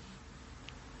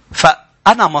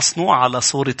 فأنا مصنوع على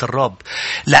صورة الرب.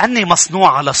 لأني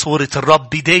مصنوع على صورة الرب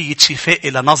بداية شفائي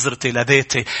لنظرتي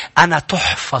لذاتي. أنا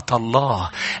تحفة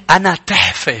الله. أنا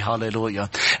تحفة. هاليلويا.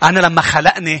 أنا لما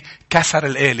خلقني كسر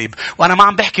القالب. وأنا ما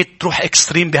عم بحكي تروح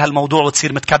اكستريم بهالموضوع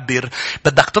وتصير متكبر.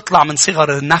 بدك تطلع من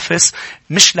صغر النفس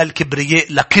مش للكبرياء،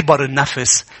 لكبر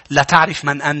النفس. لا تعرف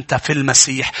من أنت في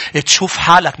المسيح. تشوف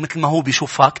حالك مثل ما هو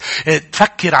بيشوفك.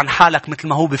 تفكر عن حالك مثل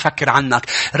ما هو بيفكر عنك.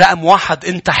 رقم 1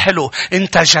 أنت حلو.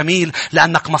 أنت جميل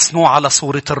لأنك مصنوع على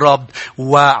صورة الرب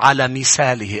وعلى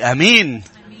مثاله. أمين.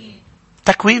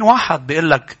 تكوين 1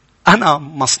 بيقول لك أنا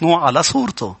مصنوع على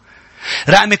صورته.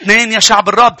 رقم 2 يا شعب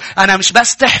الرب، أنا مش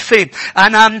بس تحفي،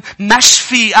 أنا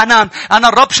مشفي. أنا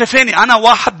الرب شفاني. أنا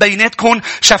واحد بيناتكم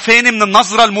شفاني من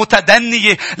النظرة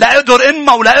المتدنية. لا أقدر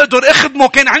إنما ولا أقدر أخدمه.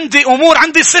 كان عندي أمور،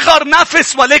 عندي صغر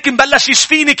نفس، ولكن بلش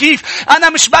يشفيني. كيف؟ أنا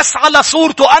مش بس على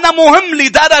صورته، أنا مهم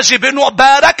لدرجة بأنه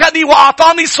باركني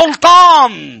وأعطاني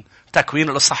سلطان. تكوين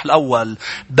الإصحاح الأول.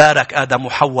 بارك آدم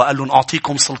وحواء قال لهم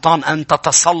أعطيكم سلطان أن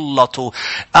تتسلطوا.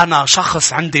 أنا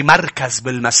شخص عندي مركز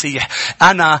بالمسيح.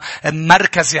 أنا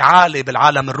مركزي عالي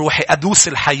بالعالم الروحي. أدوس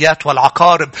الحياة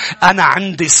والعقارب. أنا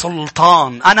عندي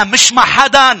سلطان. أنا مش مع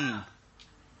حدا.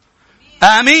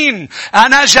 آمين.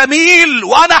 أنا جميل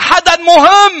وأنا حدا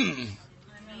مهم.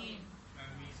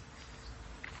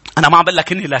 أنا ما عم بقول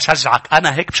لك إني لا شجعك.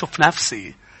 أنا هيك بشوف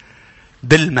نفسي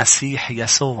بالمسيح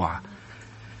يسوع.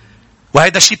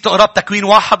 وهذا الشيء بتقرأ بتكوين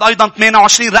 1 أيضا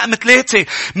 28 رقم 3.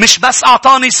 مش بس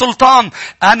أعطاني سلطان.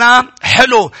 أنا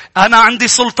حلو. أنا عندي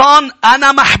سلطان.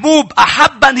 أنا محبوب.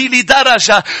 أحبني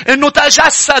لدرجة أنه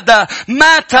تجسد،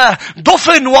 مات،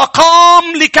 دفن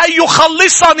وقام لكي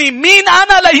يخلصني. مين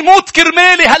أنا ليموت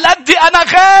كرمالي؟ هالقد أنا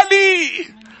غالي.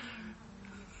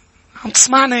 عم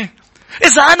تسمعني؟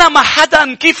 إذا أنا ما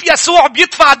حدا، كيف يسوع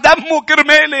بيدفع دمه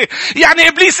كرمالي؟ يعني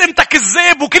إبليس أنت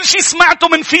كذاب وكل شيء سمعته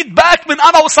من فيدباك من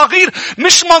أنا وصغير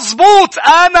مش مزبوط.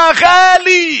 أنا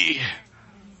غالي.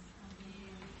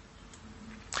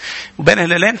 وبين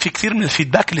هلالين في كثير من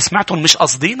الفيدباك اللي سمعتهم مش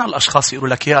قصدين الأشخاص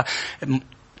يقولوا لك يا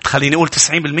خليني أقول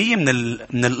 90%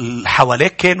 من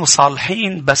الحواليك كانوا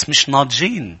صالحين بس مش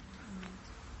ناضجين.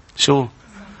 شو؟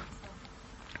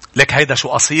 لك هيدا شو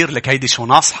قصير، لك هيدي شو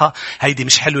ناصحة، هيدي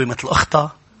مش حلوة مثل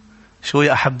أختها. شو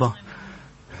يا أحبة؟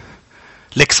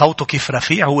 لك صوته كيف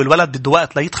رفيع، هو الولد بده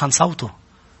وقت ليتخن صوته.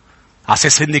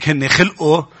 عساس هن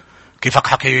خلقه كيفك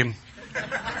حكيم.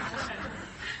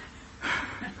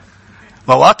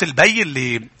 ووقت البي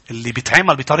اللي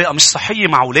بيتعامل بطريقة مش صحية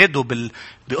مع أولاده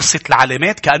بقصة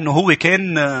العلامات كأنه هو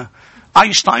كان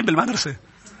أينشتاين بالمدرسة.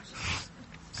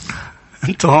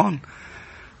 انتوا هون.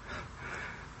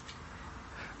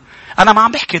 أنا ما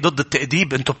عم بحكي ضد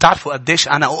التأديب. انتوا بتعرفوا قديش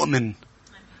أنا أؤمن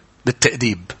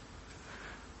بالتأديب.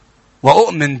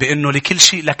 وأؤمن بأنه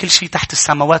لكل شيء تحت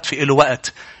السماوات في له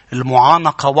وقت.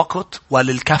 المعانقة وقت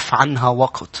وللكف عنها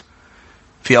وقت.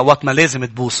 في أوقات ما لازم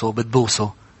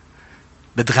بتبوسه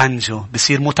بتغنجه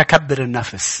بصير متكبر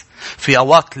النفس. في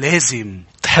أوقات لازم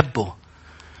تحبه،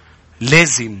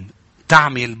 لازم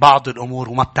تعمل بعض الأمور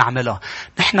وما بتعملها.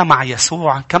 نحن مع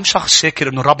يسوع كم شخص شاكر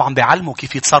إنه الرب عم بيعلمه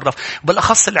كيف يتصرف،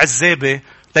 بالأخص العزابة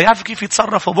لا يعرفوا كيف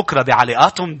يتصرفوا بكرة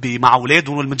بعلاقاتهم مع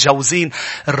أولادهم والمتجوزين.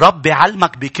 الرب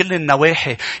بيعلمك بكل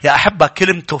النواحي. يا أحبة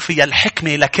كلمته فيها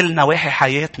الحكمة لكل نواحي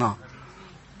حياتنا.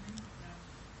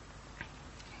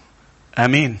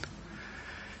 آمين.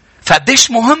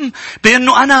 فقديش مهم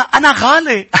بأنه أنا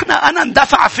غالي. أنا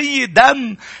اندفع فيه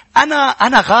دم.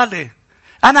 أنا غالي.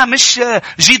 أنا مش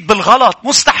جيت بالغلط.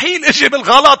 مستحيل أجي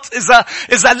بالغلط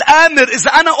إذا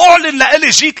أنا أعلن لإلي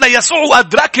جيت ليسوع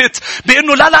وأدركت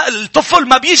بأنه لا الطفل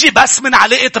ما بيجي بس من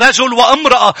علاقة رجل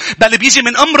وامرأة، بل بيجي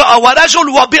من امرأة ورجل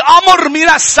وبأمر من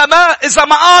السماء. إذا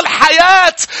ما قال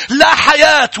حياة لا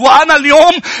حياة. وأنا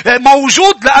اليوم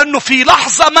موجود لأنه في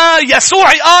لحظة ما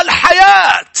يسوع قال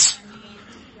حياة.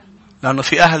 لأنه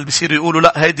في أهل بيصيروا يقولوا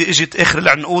لا هيدي اجت آخر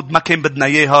العنقود ما كان بدنا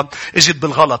إياها، اجت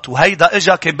بالغلط. وهيدا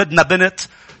اجا كان بدنا بنت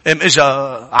اجا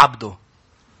عبده.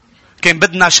 كان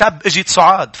بدنا شاب اجت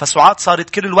سعاد. فسعاد صارت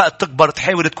كل الوقت تكبر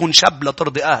تحاول تكون شاب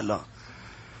لترضي أهلها.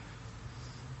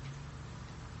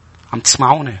 عم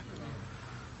تسمعوني؟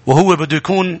 وهو بده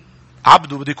يكون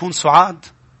عبده، بده يكون سعاد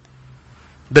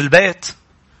بالبيت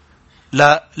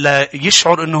لا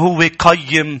يشعر انه هو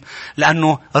قيم،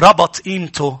 لانه ربط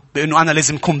قيمته بانه انا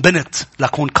لازم اكون بنت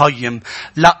لكون قيم.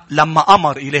 لا، لما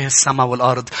امر اله السماء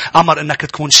والارض امر انك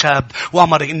تكون شاب،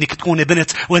 وامر انك تكون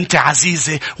بنت وانت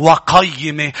عزيزة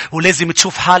وقيمة، ولازم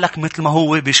تشوف حالك مثل ما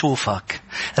هو بيشوفك.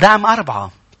 رقم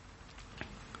 4.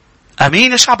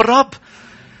 امين يا شعب الرب.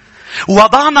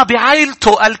 وضعنا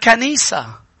بعائلته الكنيسة.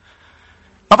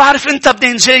 ما بعرف انت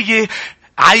منين جاي،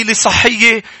 عائلة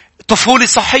صحية، طفولة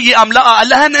صحية أم لا.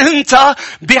 الآن أنت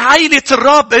بعائلة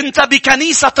الرب، أنت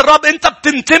بكنيسة الرب، أنت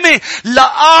بتنتمي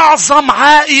لأعظم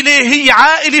عائلة، هي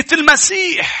عائلة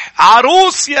المسيح،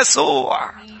 عروس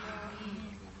يسوع.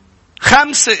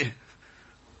 5.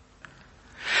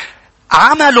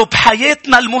 عمله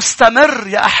بحياتنا المستمر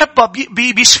يا أحبة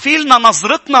بيشفي لنا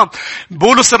نظرتنا.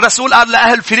 بولس الرسول قال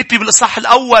لأهل فيليبي بالإصحاح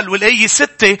 1 والآية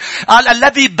 6 قال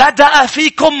الذي بدأ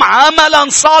فيكم عملا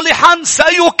صالحا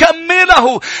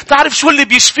سيكمله. تعرف شو اللي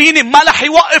بيشفيني؟ ما رح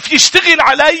يوقف يشتغل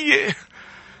علي.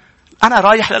 أنا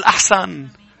رايح للأحسن.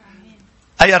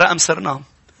 أي رقم صرنا؟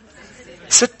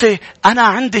 6. أنا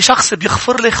عندي شخص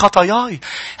بيغفر لي خطاياي.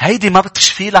 هيدي ما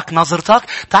بتشفي لك نظرتك.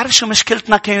 تعرف شو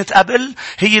مشكلتنا كانت قبل؟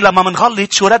 هي لما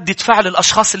منغلط شو ردة فعل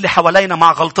الأشخاص اللي حوالينا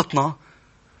مع غلطتنا،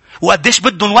 وقديش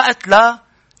بدهم وقت لا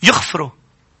يغفروا.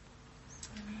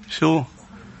 شو؟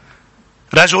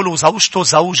 رجل وزوجته،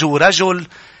 زوج ورجل.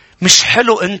 مش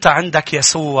حلو أنت عندك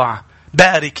يسوع.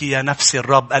 بارك يا نفسي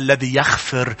الرب الذي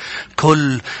يغفر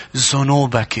كل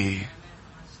ذنوبك.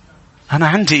 أنا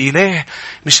عندي إله.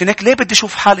 مش هناك ليه بدي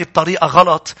أشوف حالي بطريقة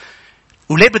غلط؟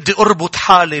 وليه بدي أربط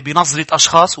حالي بنظرة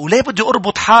أشخاص؟ وليه بدي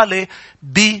أربط حالي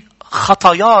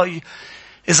بخطاياي؟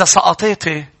 إذا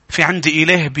سقطيتي في عندي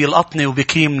إله بيلقطني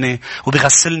وبيقيمني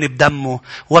وبيغسلني بدمه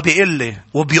وبيقول لي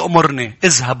وبيأمرني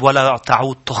اذهب ولا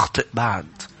تعود تخطئ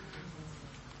بعد.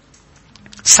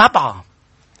 7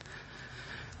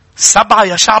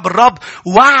 يا شعب الرب.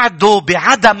 وعده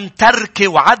بعدم تركي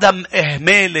وعدم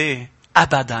إهمالي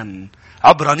أبدا.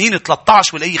 عبرانيين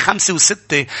 13 والآية 5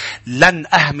 و6 لن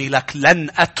أهملك، لن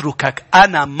أتركك،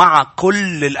 أنا مع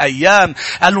كل الأيام.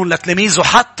 قالوا لتلاميذه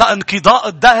حتى انقضاء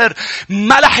الدهر.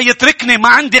 ما رح يتركني. ما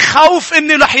عندي خوف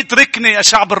إني رح يتركني يا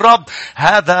شعب الرب.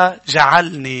 هذا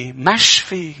جعلني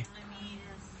مشفي.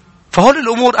 فهول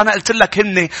الأمور أنا قلت لك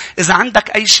هن إذا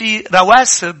عندك أي شيء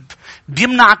رواسب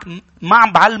بيمنعك. ما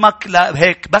عم بعلمك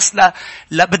لهيك بس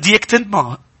لا بديك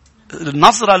تنمى.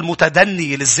 النظرة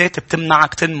المتدنية للذات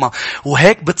بتمنعك تنمى،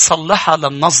 وهيك بتصلحها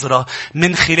للنظرة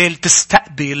من خلال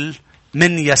تستقبل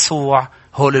من يسوع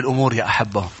هول الأمور يا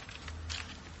أحبة.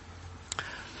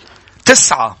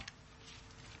 9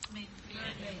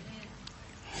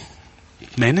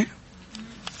 8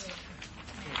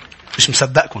 مش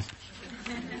مصدقكم.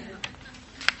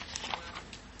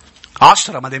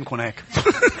 10 ما دام يكون هيك.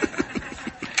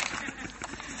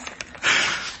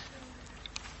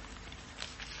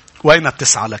 وين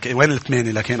 9 لك؟ وين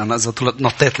 8 لكن أنا إذا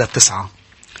نطيت ل9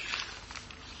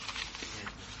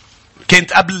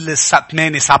 كانت قبل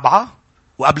 8 7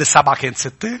 وقبل 7 كانت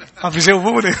 6. ما في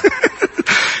جاوبوني.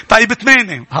 طيب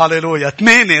 8. هاليلويا.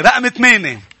 8. رقم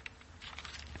 8.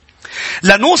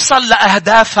 لنوصل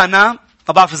لأهدافنا.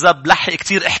 ما بعرف إذا بلحق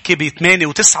كتير احكي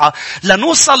ب8 و9.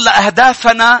 لنوصل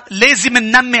لأهدافنا لازم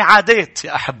ننمي عادات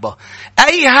يا أحبة.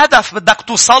 أي هدف بدك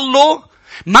توصل له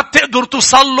ما بتقدر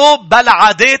توصل له بلا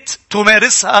عادات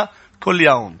تمارسها كل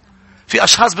يوم. في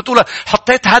أشخاص بتقول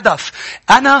حطيت هدف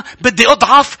أنا بدي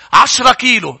أضعف 10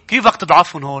 كيلو. كيف بدك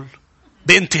تضعفهم هول؟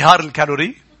 بانتهار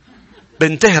الكالوري؟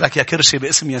 بانتهرك يا كرشي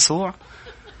باسم يسوع.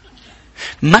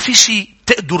 ما في شيء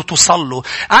تقدر توصل له.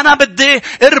 أنا بدي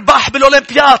أربح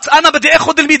بالأولمبياد. أنا بدي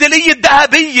أخذ الميدالية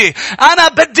الذهبية. أنا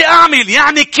بدي أعمل.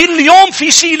 يعني كل يوم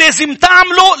في شيء لازم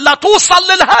تعمله لتوصل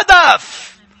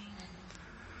للهدف.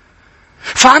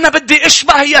 فأنا بدي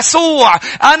أشبه يسوع.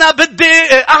 أنا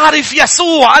بدي أعرف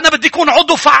يسوع. أنا بدي أكون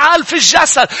عضو فعال في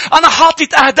الجسد. أنا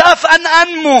حاطط أهداف أن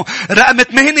أنمو. رقم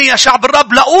 8 يا شعب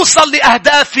الرب. لأوصل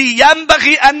لأهدافي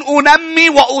ينبغي أن أنمي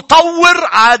وأطور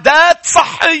عادات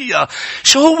صحية.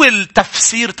 شو هو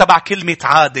التفسير تبع كلمة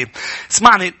عادة؟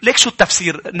 اسمعني ليك شو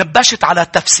التفسير. نبشت على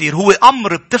التفسير. هو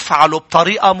أمر بتفعله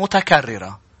بطريقة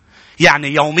متكررة.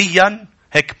 يعني يوميا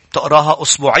هيك بتقراها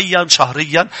أسبوعيا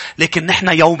شهريا لكن نحن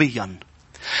يوميا.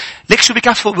 ليك شو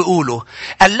بكفوا بيقولوا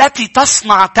التي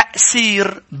تصنع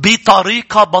تأثير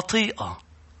بطريقة بطيئة.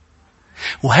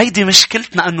 وهيدي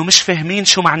مشكلتنا أنه مش فاهمين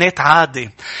شو معنات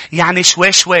عادة. يعني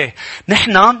شوي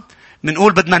نحن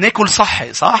منقول بدنا ناكل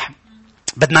صحي صح؟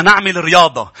 بدنا نعمل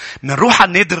رياضة. منروح على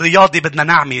النادي الرياضي بدنا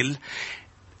نعمل.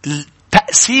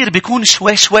 التأثير بيكون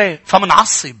شوي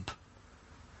فمنعصب.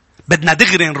 بدنا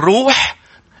دغري نروح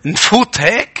نفوت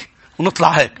هيك ونطلع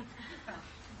هيك.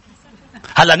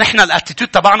 هلا نحن الاتيتيود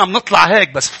تبعنا بنطلع هيك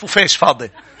بس فوفاش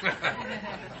فاضي.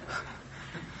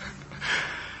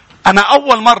 انا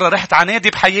اول مره رحت على نادي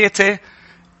بحياتي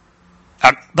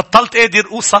بطلت قادر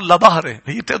اوصل لظهري.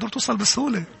 هي بتقدر توصل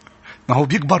بسهوله. ما هو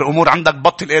بيكبر امور عندك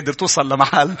بطل قادر توصل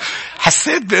لمحل.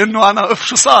 حسيت بانه انا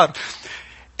شو صار.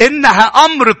 انها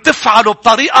امر بتفعله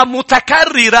بطريقه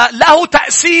متكرره له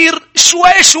تاثير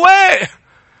شوي.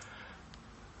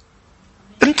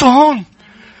 انتوا هون.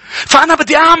 فأنا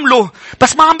بدي أعمله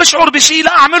بس ما عم بشعر بشيء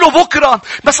لا أعمله بكرة.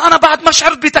 بس أنا بعد ما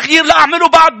شعرت بتغيير لا أعمله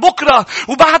بعد بكرة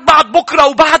وبعد بكرة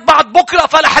وبعد بكرة.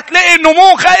 فلح تلاقي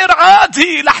النمو غير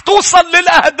عادي. لح توصل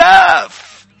للأهداف.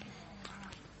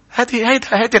 هذه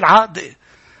العادة.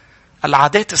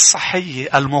 العادات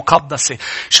الصحية المقدسة.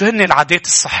 شو هن العادات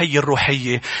الصحية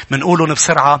الروحية؟ منقولهم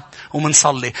بسرعة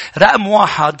ومنصلي. رقم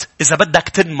 1 إذا بدك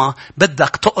تنمى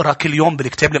بدك تقرأ كل يوم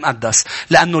بالكتاب المقدس.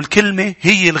 لأنه الكلمة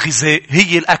هي الغذاء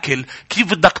هي الأكل. كيف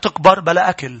بدك تكبر بلا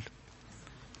أكل؟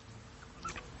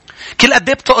 كل قد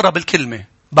ايه بتقرأ بالكلمة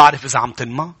بعرف إذا عم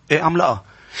تنمى إيه عم لا.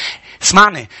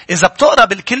 اسمعني إذا بتقرأ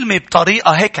بالكلمة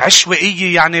بطريقة هيك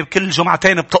عشوائية يعني كل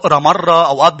جمعتين بتقرأ مرة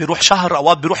أوقات بيروح شهر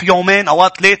أوقات بيروح يومين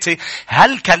أوقات 3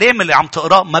 هالكلام اللي عم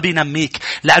تقرأ ما بينميك.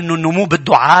 لأنه النمو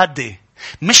بده عادة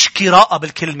مش قراءة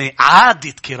بالكلمة.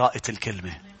 عادة قراءة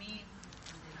الكلمة.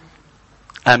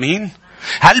 أمين.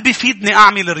 هل بيفيدني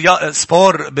أعمل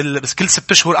سبور كل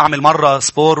 6 شهور أعمل مرة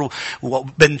سبور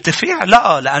وبنتفع؟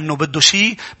 لا. لأنه بده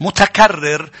شيء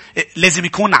متكرر. لازم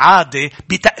يكون عادة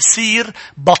بتأثير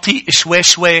بطيء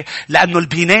شوي. لأنه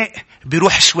البناء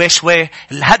بيروح شوي.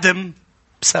 الهدم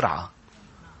بسرعة.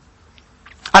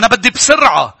 أنا بدي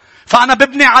بسرعة فأنا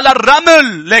ببني على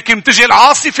الرمل. لكن تجي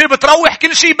العاصفة بتروح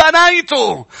كل شيء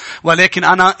بنيته. ولكن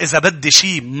أنا إذا بدي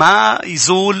شيء ما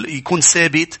يزول يكون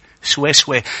ثابت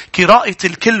شوي. قراءة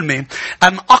الكلمة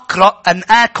أن أقرأ أن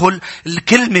آكل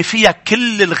الكلمة فيها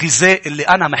كل الغذاء اللي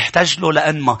أنا محتاج له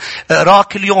لأنما اقرأ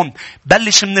كل يوم.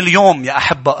 بلش من اليوم يا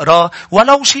أحب اقرأ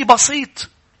ولو شيء بسيط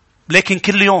لكن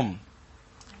كل يوم.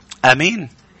 أمين.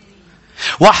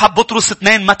 1 بطرس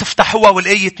 2 ما تفتحوها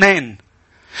والآية 2.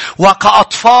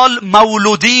 وكأطفال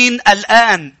مولودين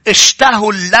الآن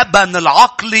اشتهوا اللبن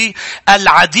العقلي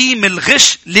العديم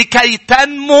الغش لكي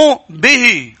تنمو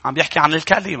به. عم بيحكي عن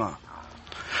الكلمة.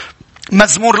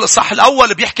 مزمور الإصحاح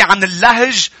الأول بيحكي عن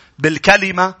اللهج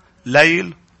بالكلمة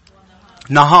ليل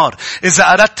نهار.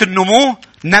 إذا أردت النمو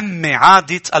نمي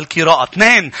عادة القراءة.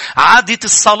 2 عادة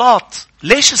الصلاة.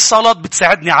 ليش الصلاة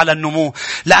بتساعدني على النمو؟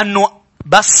 لأنه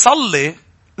بس صلي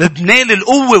بنال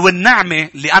القوة والنعمة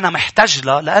اللي أنا محتاج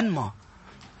لها لأنما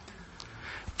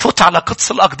فوت على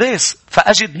قدس الأقداس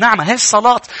فأجد نعمة. هاي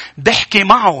الصلاة بحكي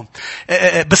معه.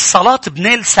 بالصلاة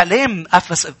بنال سلام.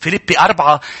 فيليبي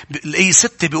 4 الآية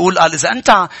 6 بيقول قال إذا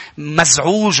أنت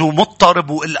مزعوج ومضطرب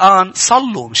وقلقان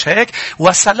صلوا، مش هيك؟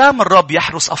 وسلام الرب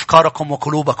يحرس أفكاركم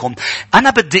وقلوبكم. أنا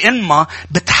بدي إنما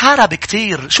بتحارب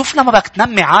كتير. شوف لما بدك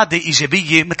تنمي عادة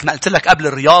إيجابية مثل ما قلت لك قبل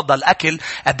الرياضة الأكل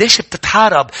قديش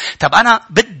بتتحارب. طب أنا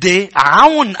بدي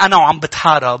عون أنا وعم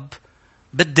بتحارب.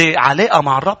 بدي علاقة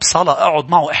مع الرب، صلاة، اقعد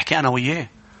معه احكي أنا وياه.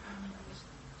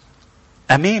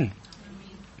 أمين.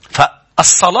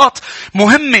 فالصلاة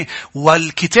مهمة.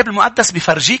 والكتاب المقدس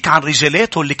بيفرجيك عن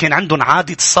رجالاته اللي كان عندهم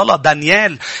عادة الصلاة.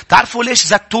 دانيال، تعرفوا ليش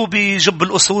زتوه بجب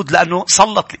الأسود؟ لأنه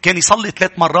كان يصلي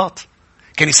 3 مرات.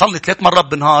 كان يصلي 3 مرات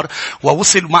بالنهار.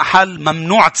 ووصل محل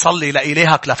ممنوع تصلي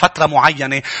لإلهك لفترة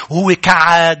معينة. وهو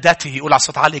كعادته، يقول على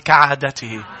صوت عالي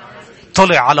كعادته،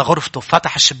 طلع على غرفته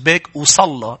فتح الشباك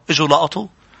وصلى. اجوا لقطوا.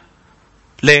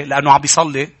 ليه؟ لأنه عم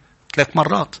بيصلي 3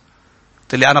 مرات.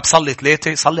 قلت لي أنا بصلي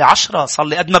 3، صلي 10،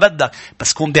 صلي قد ما بدك،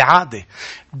 بس كون بعادة.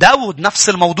 داود نفس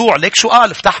الموضوع. ليك شو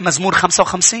قال؟ افتح مزمور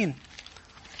 55.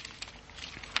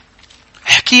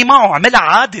 احكي معه، اعملها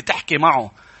عادة تحكي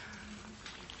معه.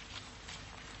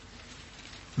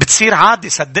 بتصير عادة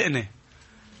صدقني.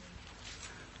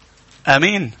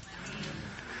 آمين.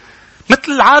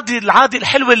 مثل العادة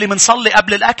الحلوة اللي منصلي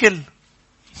قبل الأكل.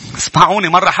 اسمعوني،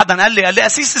 مرة حدا قال لي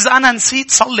أسيس إذا أنا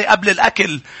نسيت صلي قبل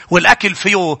الأكل والأكل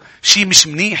فيه شيء مش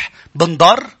منيح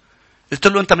بنضر. قلت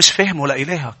له أنت مش فاهم ولا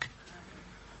إلهك.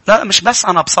 لا مش بس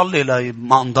أنا بصلي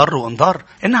لما انضر وانضر،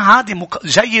 إنها عادة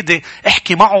جيدة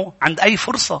احكي معه عند أي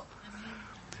فرصة.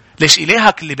 ليش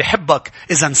إلهك اللي بيحبك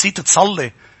إذا نسيت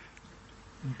تصلي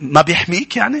ما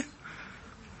بيحميك يعني؟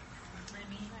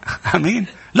 أمين.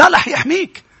 لا رح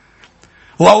يحميك.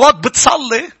 ووقت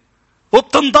بتصلي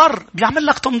وبتنضر بيعمل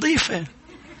لك تنظيفة،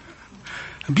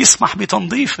 بيسمح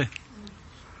بتنظيفة.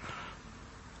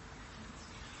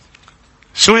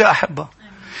 شو يا أحبة؟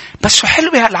 بس شو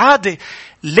حلوة هالعادة.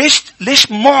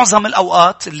 ليش معظم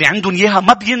الأوقات اللي عندهم إياها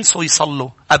ما بينسوا يصلوا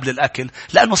قبل الأكل؟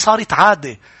 لأنه صارت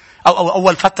عادة. أو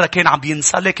أول فترة كان عم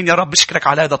بينسى. لكن يا رب بشكرك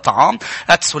على هذا الطعام،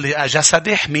 أدسل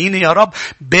جسدي، حميني يا رب،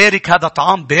 بارك هذا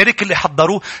الطعام، بارك اللي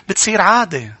حضروه. بتصير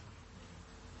عادة.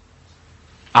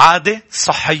 عادة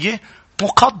صحية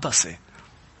مقدسة.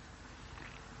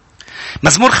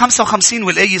 مزمور 55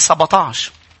 والآية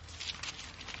 17.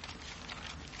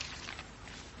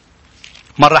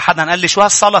 مرة حدا قال لي شو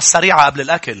هالصلاة السريعة قبل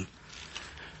الأكل؟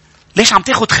 ليش عم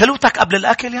تاخد خلوتك قبل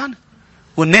الأكل يعني؟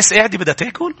 والناس قاعدة بدها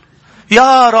تاكل؟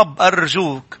 يا رب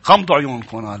أرجوك غمضوا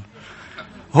عيونكم. قال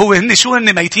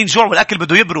هن ميتين جوع والأكل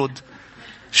بده يبرد.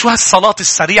 شو هالصلاة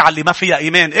السريعة اللي ما فيها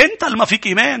إيمان؟ أنت اللي ما فيك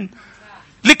إيمان.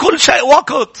 لكل شيء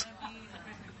وقت.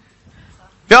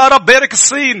 يا رب بارك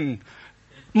الصين.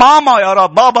 ماما يا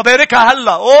رب بابا باركها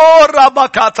هلا. أوه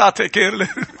ربك أتاتكير.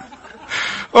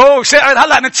 أوه شاعر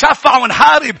هلا نتشفع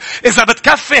ونحارب. إذا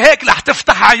بتكفي هيك رح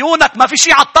تفتح عيونك ما في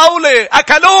شيء على الطاولة.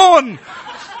 أكلون.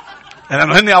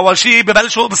 لأنه هني أول شيء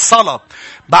ببلشوا بالصلاة،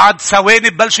 بعد ثواني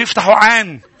ببلشوا يفتحوا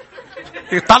عين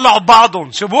يطلعوا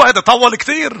ببعضهم. شو بو هذا طول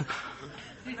كتير.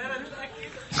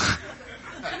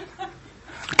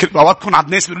 كل ما تكون عند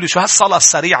ناس بيقولوا لي شو هالصلاة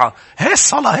السريعة؟ هاي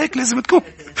الصلاة هيك لازم تكون.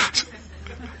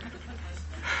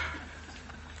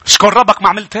 شكر ربك ما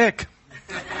عملت هيك.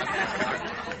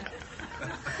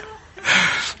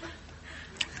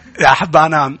 يا أحبة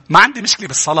أنا ما عندي مشكلة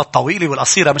بالصلاة الطويلة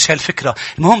والقصيرة، مش هالفكرة.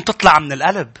 المهم تطلع من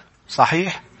القلب.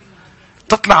 صحيح؟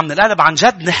 تطلع من القلب عن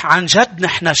جد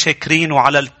نحن شاكرينه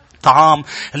على الطعام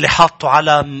اللي حاطه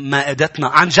على مائدتنا.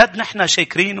 عن جد نحن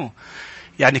شاكرينه.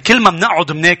 يعني كل ما بنقعد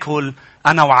بناكل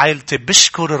أنا وعائلتي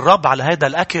بشكر الرب على هذا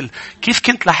الأكل. كيف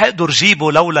كنت رح أقدر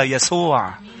جيبه لولا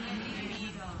يسوع؟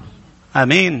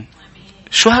 أمين.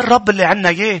 شو هالرب اللي عنا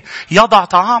إياه يضع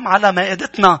طعام على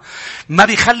مائدتنا، ما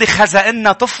بيخلي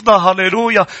خزائننا تفضى.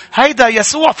 هاليلويا. هيدا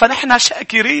يسوع، فنحن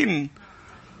شاكرين.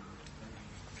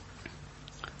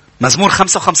 مزمور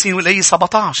 55 والآية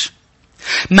 17.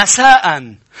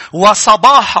 مساء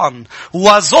وصباحا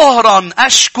وظهرا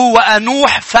أشكو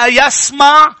وأنوح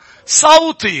فيسمع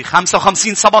صوتي.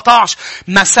 55 17.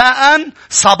 مساء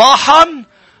صباحا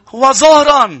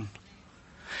وظهرا.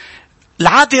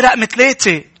 العادة رقم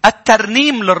 3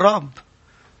 الترنيم للرب.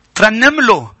 ترنم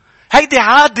له. هيدي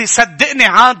عادة صدقني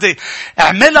عادة.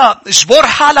 اعملها. اجبر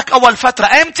حالك أول فترة.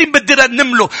 امتى بدي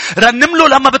رنم له؟ رنم له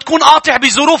لما بتكون قاطع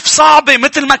بظروف صعبة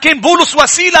مثل ما كان بولس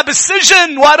وسيلة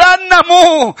بالسجن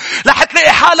ورنموه. رح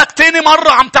تلاقي حالك تاني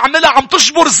مرة عم تعملها، عم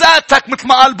تجبر ذاتك مثل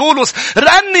ما قال بولس.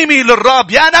 رنمي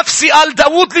للرب يا نفسي. قال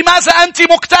داود لماذا أنت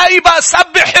مكتئبة؟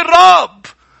 سبح الرب.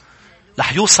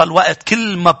 رح يوصل وقت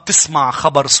كل ما بتسمع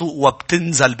خبر سوء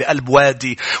وبتنزل بقلب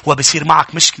وادي وبصير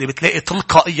معك مشكلة، بتلاقي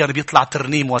تلقائيا بيطلع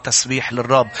ترنيم وتسبيح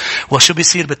للرب. وشو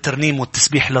بيصير بالترنيم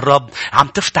والتسبيح للرب؟ عم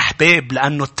تفتح باب،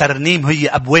 لأنه الترنيم هي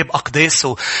أبواب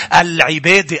أقداسه،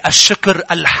 العبادة، الشكر،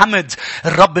 الحمد.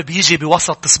 الرب بيجي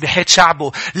بوسط تسبيحات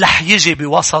شعبه، رح يجي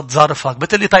بوسط ظرفك.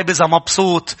 بتقولي طيب إذا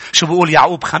مبسوط، شو بيقول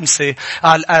يعقوب 5؟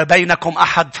 قال بينكم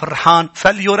أحد فرحان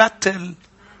فليرتل.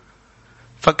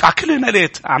 فعلى كل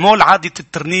المالات اعمل عادة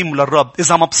الترنيم للرب،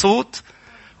 إذا مبسوط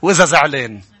وإذا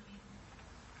زعلان.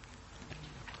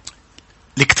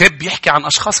 الكتاب بيحكي عن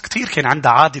أشخاص كتير كان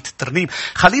عندها عادة الترنيم.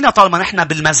 خلينا طالما نحن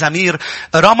بالمزامير،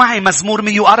 اقرأ معي مزمور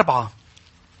 104.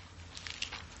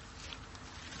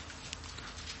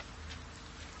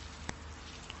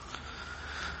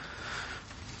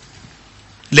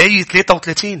 الآية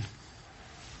 33.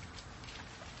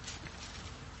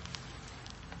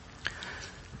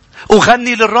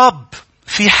 أغني للرب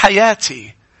في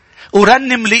حياتي،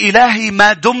 أرنم لإلهي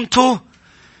ما دمت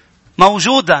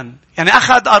موجودا. يعني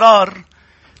أخذ قرار،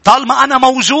 طالما أنا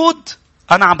موجود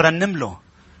أنا عم رنم له.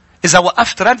 إذا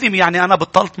وقفت رنم يعني أنا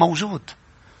بطلت موجود.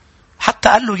 حتى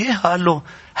قال له إياها، قال له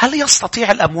هل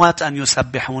يستطيع الأموات أن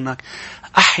يسبحونك؟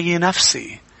 أحيي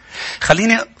نفسي.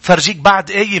 خليني فرجيك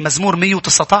بعد آية مزمور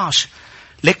 119.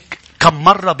 لك كم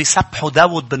مرة بيسبحوا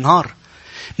داود بالنهار.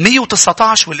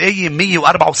 119 والآية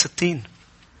 164.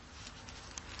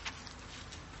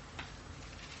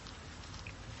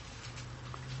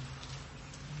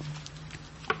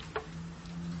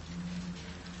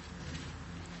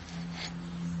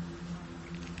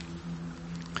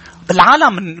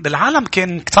 بالعالم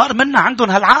كان كتار منا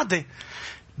عندهم هالعادة،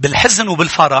 بالحزن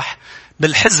وبالفرح.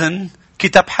 بالحزن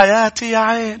كتاب حياتي يا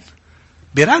عين،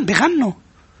 بيغنوا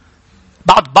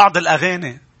بعض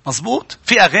الأغاني. مظبوط.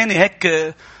 في أغاني هيك،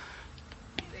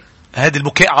 هذا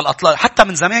البكاء على الأطلال. حتى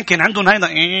من زمان كان عندهم هيدا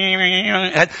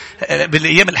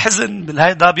بالأيام الحزن،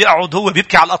 بالهيدا بيقعد هو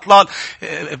بيبكي على الأطلال.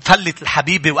 فلت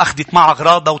الحبيبة وأخذت معها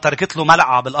أغراضها وتركت له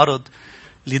ملعة بالأرض.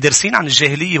 اللي درسين عن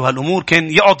الجاهلية وهالأمور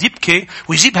كان يقعد يبكي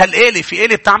ويجيب هالآلة. في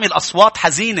آلة بتعمل أصوات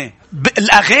حزينة.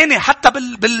 الأغاني حتى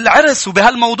بالعرس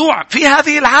وبهالموضوع في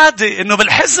هذه العادة، إنه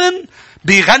بالحزن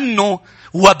بيغنوا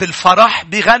وبالفرح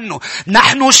بيغنوا.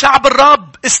 نحن شعب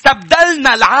الرب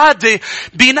استبدلنا العادة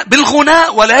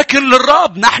بالغناء، ولكن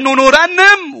للرب نحن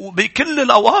نرنم بكل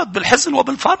الأوقات بالحزن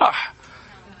وبالفرح.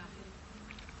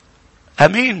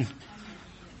 أمين.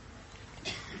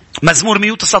 مزمور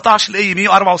 119 الآية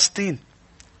 164.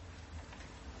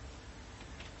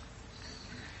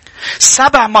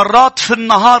 7 مرات في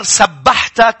النهار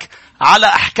سبحتك على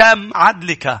أحكام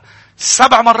عدلك.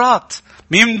 7 مرات.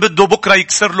 مين بده بكرة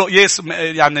يكسر له قياس،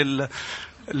 يعني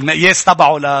المقياس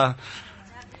تبعه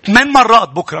 8 مرات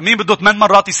بكرة؟ مين بده 8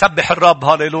 مرات يسبح الرب؟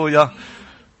 هاليلويا.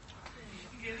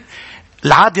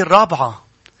 العادة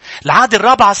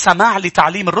الرابعة سماع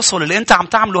لتعليم الرسل اللي انت عم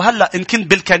تعمله هلأ، إن كنت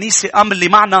بالكنيسة أم اللي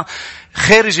معنا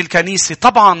خارج الكنيسة.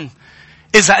 طبعا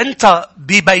إذا أنت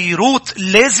ببيروت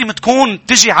لازم تكون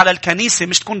تجي على الكنيسة،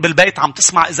 مش تكون بالبيت عم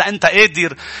تسمع. إذا أنت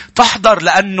قادر تحضر،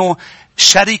 لأنه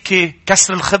شركة،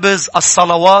 كسر الخبز،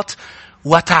 الصلوات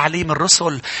وتعليم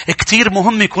الرسل. كتير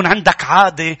مهم يكون عندك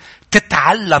عادة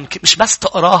تتعلم، مش بس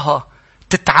تقراها،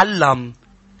 تتعلم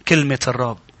كلمة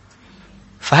الرب.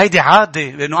 فهيدي عادة،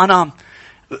 لأنه أنا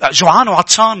جوعان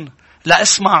وعطشان لا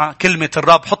اسمع كلمة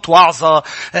الرب. حط وعظة،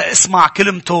 اسمع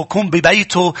كلمته، كون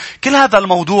ببيته. كل هذا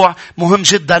الموضوع مهم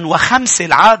جدا. 5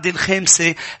 العادة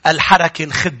الخامسة الحركة،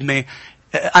 الخدمة.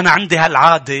 أنا عندي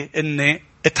هالعادة إني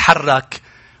اتحرك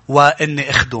وإني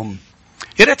أخدم.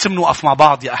 يا ريت منوقف مع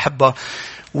بعض يا أحبة،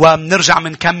 ومنرجع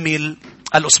منكمل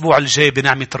الأسبوع الجاي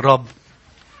بنعمة الرب.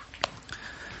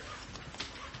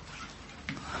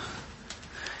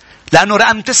 لأنه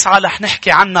رقم 9 رح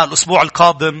نحكي عنها الأسبوع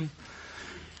القادم،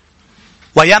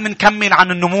 ويا منكمل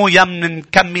عن النمو يا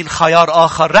منكمل خيار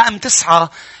آخر. رقم 9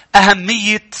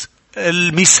 أهمية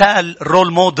المثال،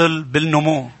 الرول موديل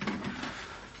بالنمو.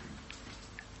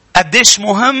 قديش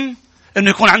مهم إنه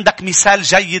يكون عندك مثال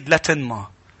جيد لتنمو.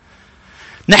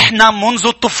 نحن منذ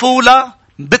الطفولة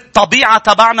بالطبيعة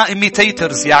تبعنا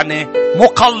imitators، يعني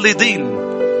مقلدين.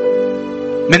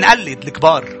 منقلد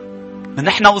الكبار من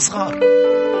نحن وصغار.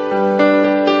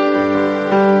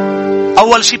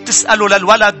 أول شيء بتسأله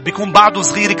للولد بيكون بعده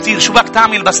صغير كتير، شو بدك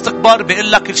تعمل بس تكبر؟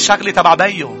 بيقول لك الشغلة تبع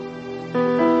بيو.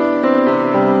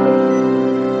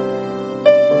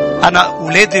 أنا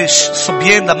أولادي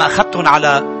صبيان لما أخذتهم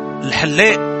على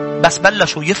الحلاق بس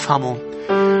بلشوا يفهموا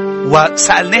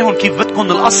وسألناهم كيف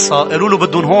بدكم القصة، قالوا له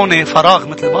بدهم هون فراغ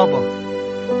مثل بابا.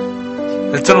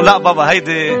 قلت له لا بابا،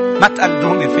 هيدي ما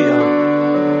تقلدوني فيها،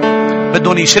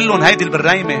 بدهم يشلون هيدي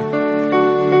البريمة.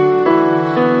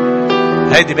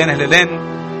 هيدي بين هلالين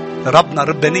ربنا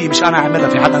ربانية، مش أنا أعملها.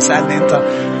 في حدا سألني أنت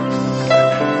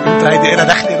هيدي إلها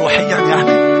دخلي روحيا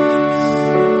يعني؟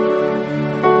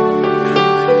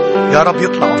 يا رب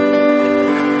يطلعوا.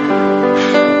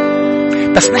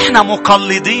 بس نحن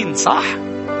مقلدين، صح؟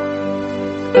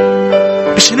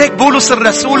 مش هيك بولس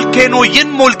الرسول كانوا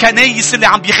ينموا الكنايس اللي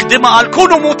عم بيخدمها، قال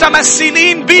كونوا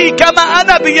متمثلين بي كما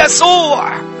أنا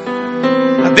بيسوع.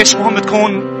 قديش مهم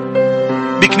تكون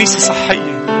بكنيسة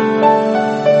صحية،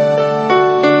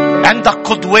 عندك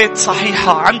قدوات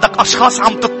صحيحة، عندك أشخاص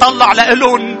عم تطلع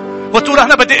لإلهم وتقول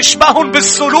أنا بدي أشبههم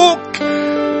بالسلوك،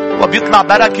 وبيطلع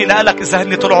بركة لك إذا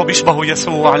هن طلعوا بيشبهوا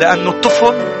يسوع. لأنه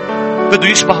الطفل بده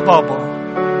يشبه بابا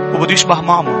وبده يشبه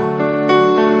ماما.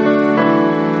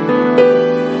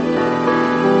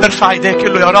 ارفع يديك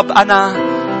قل له يا رب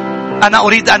أنا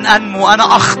أريد أن أنمو،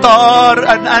 أنا أختار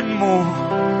أن أنمو،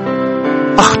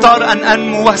 أختار أن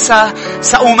أنمو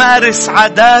وسأمارس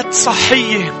عادات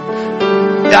صحية.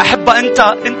 يا أحبة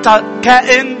أنت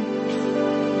كائن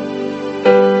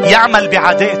يعمل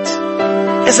بعادات.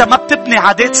 إذا ما بتبني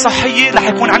عادات صحية رح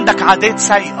يكون عندك عادات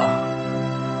سيئة.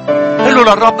 قل له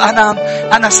للرب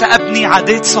أنا سأبني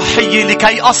عادات صحية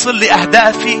لكي أصل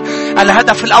لأهدافي.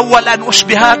 الهدف الأول أن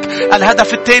أشبهك،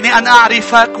 الهدف الثاني أن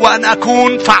أعرفك وأن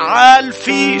أكون فعال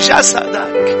في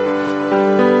جسدك.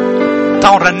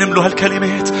 تعالوا نرنم له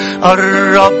هالكلمات.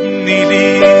 قربني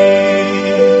لي،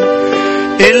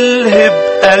 الهب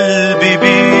قلبي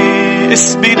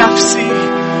باسم نفسي،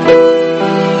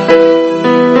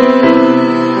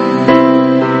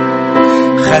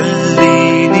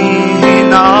 خليني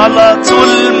هنا على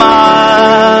طول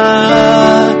معاك.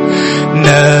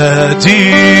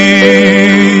 نادي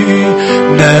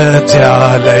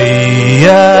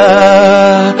عليا،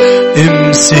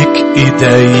 امسك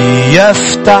ايديا،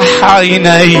 افتح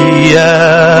عينيا،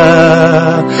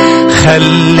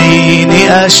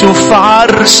 خليني اشوف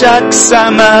عرشك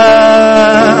سما.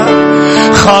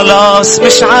 خلاص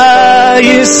مش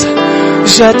عايز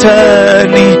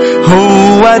جتاني،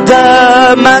 هو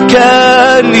ده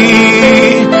مكاني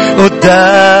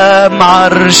قدام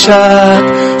عرشك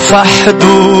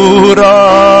فحضورك.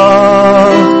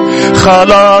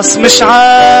 خلاص مش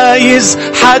عايز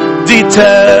حد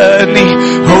تاني،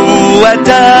 هو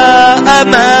ده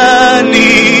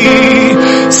أماني.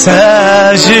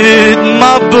 ساجد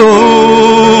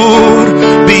مبهور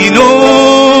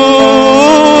بنورك،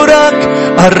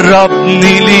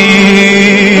 قربني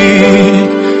ليك،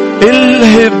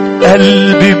 الهب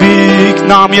قلبي بيك.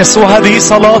 نعم يسوع، هذه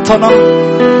صلاتنا،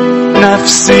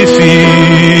 نفسي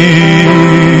فيك،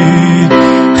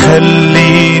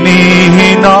 خليني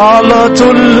هنا على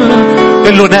طول.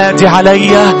 قل له نادي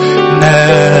عليا،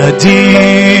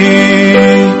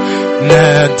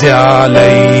 نادي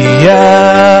عليا،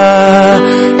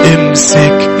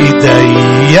 امسك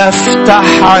ايديا، افتح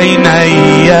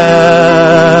عينيا،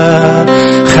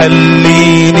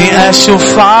 خليني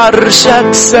اشوف عرشك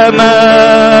سما.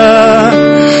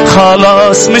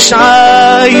 خلاص مش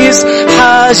عايز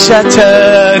حاجة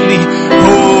تاني،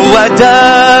 هو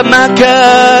ده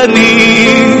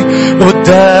مكاني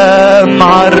قدام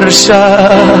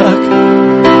عرشك.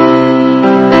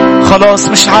 خلاص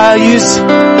مش عايز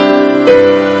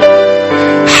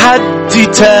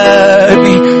حد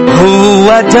تاني،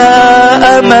 هو ده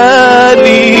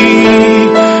أماني.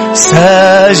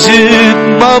 ساجد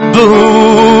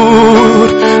مبهور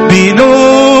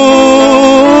بنورك.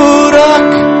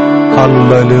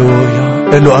 هللويا.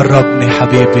 قل له قربني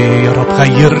حبيبي يا رب،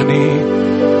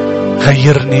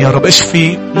 غيرني يا رب،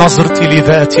 اشفي نظرتي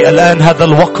لذاتي الآن هذا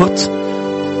الوقت.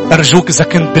 أرجوك إذا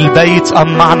كنت بالبيت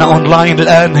أم معنا أونلاين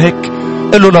الآن هيك،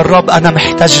 قل له للرب أنا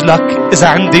محتاج لك. إذا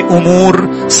عندي أمور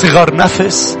صغر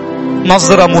نفس،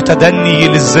 نظرة متدنية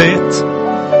للذات،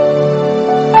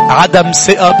 عدم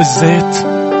ثقة بالذات،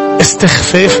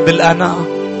 استخفاف بالأنا،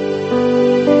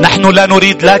 نحن لا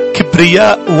نريد لا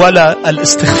كبرياء ولا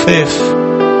الاستخفاف.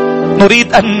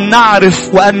 نريد أن نعرف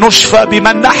وأن نشفى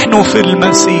بمن نحن في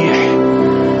المسيح.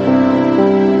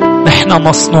 نحن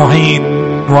مصنوعين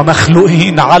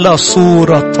ومخلوقين على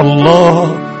صورة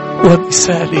الله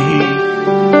ومثاله.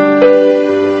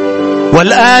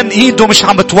 والآن إيده مش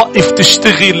عم توقف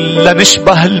تشتغل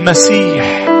لنشبه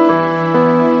المسيح.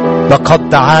 لقد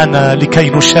دعانا لكي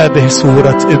نشابه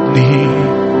صورة ابنه.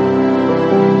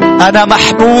 أنا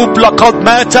محبوب، لقد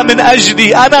مات من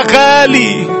أجلي، أنا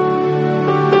غالي.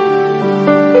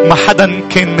 ما حدا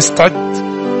كان مستعد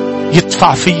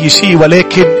يدفع فيه شيء،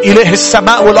 ولكن إله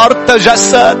السماء والأرض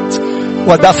تجسد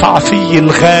ودفع في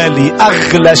الغالي،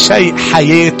 أغلى شيء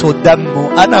حياته دمه.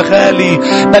 أنا غالي.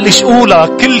 بلش قولها،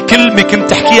 كل كلمة كنت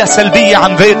تحكيها سلبية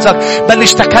عن ذاتك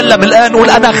بلش تكلم الآن، قول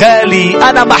أنا غالي،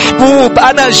 أنا محبوب،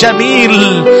 أنا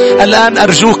جميل. الآن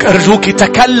أرجوك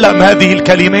تكلم هذه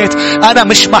الكلمات. أنا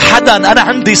مش مع حدا، أنا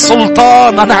عندي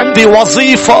سلطان، أنا عندي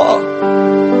وظيفة.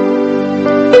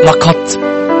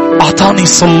 لقد أعطاني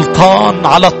سلطان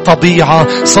على الطبيعة،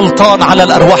 سلطان على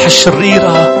الأرواح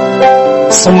الشريرة،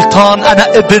 سلطان.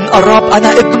 أنا ابن الرب،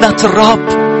 أنا ابنة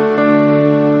الرب.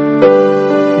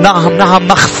 نعم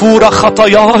مغفورة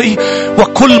خطاياي،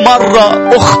 وكل مرة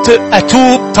أخطئ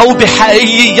أتوب توبة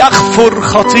حقيقية يغفر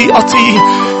خطيئتي.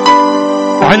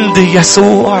 عندي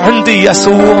يسوع،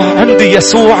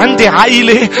 عندي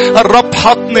عيلة. الرب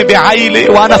حطني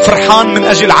بعيلة، وأنا فرحان من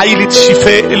أجل عيلة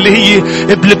الشفاء اللي هي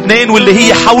بلبنان واللي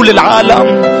هي حول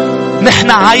العالم.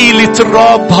 نحن عيلة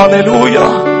الرب. هاليلويا.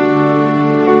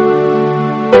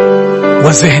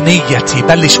 وذهنيتي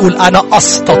بلش أقول أنا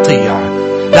أستطيع.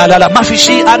 لا ما في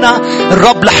شيء أنا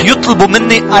الرب رح يطلبه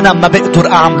مني أنا ما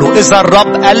بقدر أعمله. إذا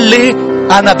الرب قال لي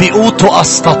أنا بقوته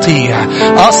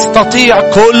أستطيع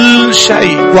كل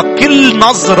شيء. وكل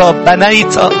نظرة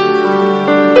بنيتها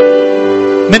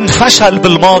من فشل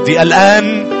بالماضي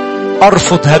الآن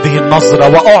أرفض هذه النظرة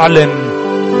وأعلن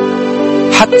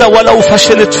حتى ولو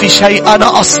فشلت في شيء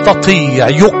أنا أستطيع.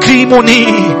 يقيمني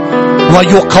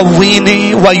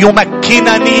ويقويني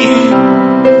ويمكنني.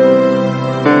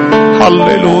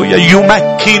 هللويا.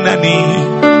 يمكنني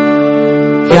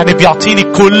يعني بيعطيني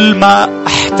كل ما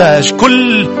أحتاج،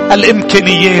 كل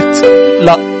الإمكانيات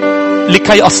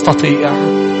لكي أستطيع.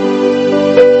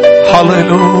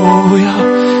 هللويا.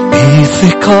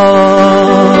 بثقة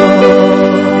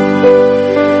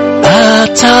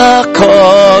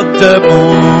أتقدم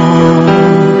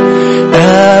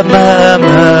أمام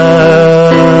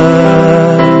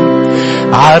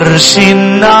عرش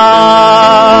النعمة،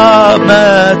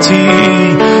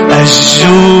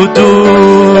 أسجد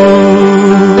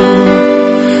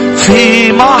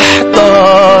في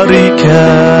محضرك،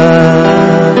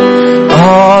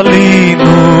 أعلن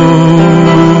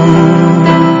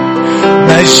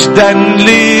مجدا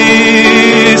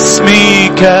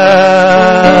لاسمك،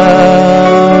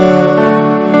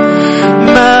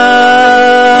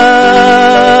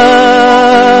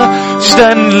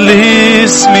 مجدا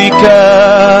لاسمك،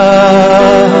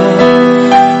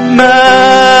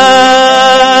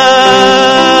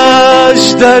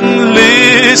 مجدا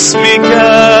لاسمك،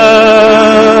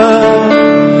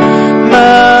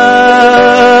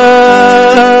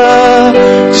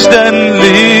 مجدا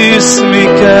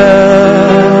لاسمك،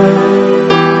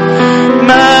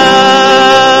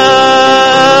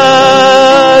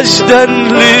 مجدا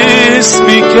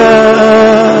لاسمك.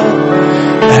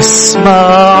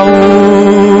 أسمع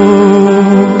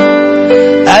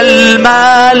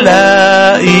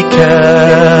الملائكة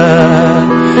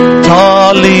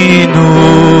تعلن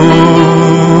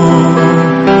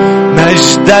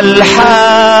مجد الحمل،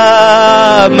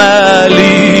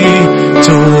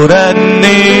 ترنم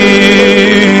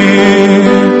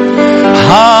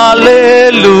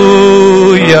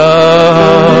هاليلويا.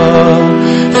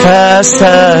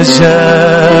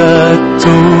 فسجدت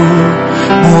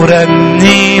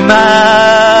مرنما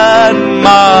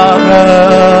معها.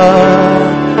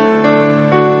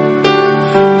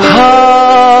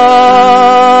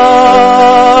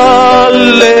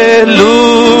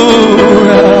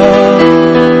 هاليلويا.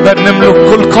 برنم له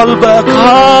كل قلبك.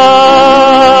 هاليلويا.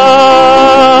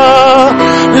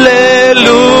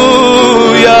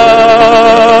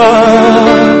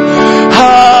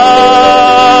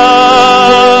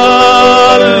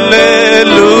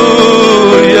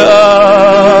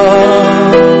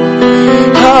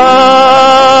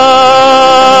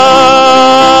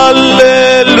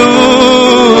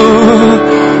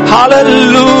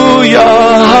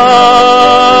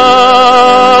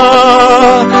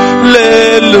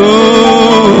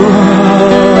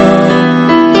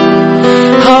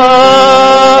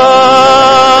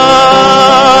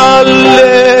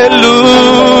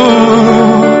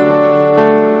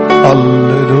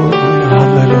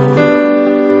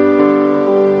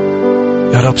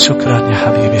 شكرا يا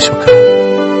حبيبي،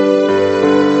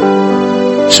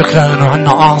 شكرا أنه عنا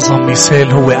أعظم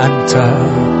مثال هو أنت،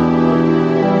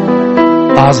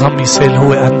 أعظم مثال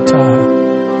هو أنت.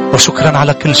 وشكرا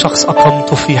على كل شخص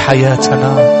أقمته في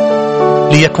حياتنا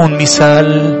ليكون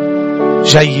مثال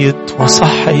جيد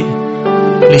وصحي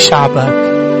لشعبك.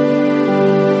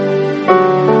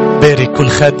 بارك كل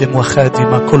خادم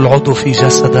وخادمة، كل عضو في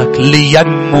جسدك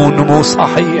لينمو نمو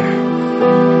صحيح،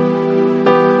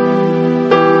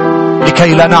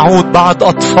 لكي لا نعود بعد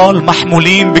أطفال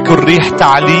محمولين بكل ريح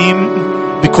تعليم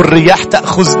بكل رياح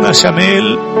تأخذنا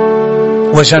شمال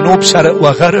وجنوب شرق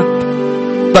وغرب،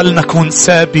 بل نكون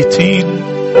ثابتين،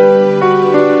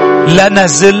 لا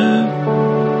نزل،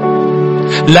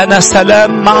 لنا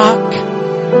سلام معك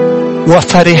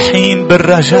وفرحين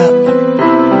بالرجاء.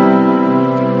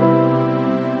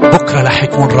 بكرة رح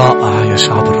يكون رائع يا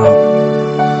شعب الرب.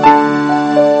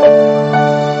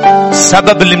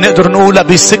 السبب اللي بنقدر نقوله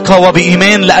بثقة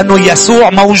وبإيمان لأنه يسوع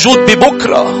موجود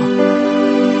ببكرة.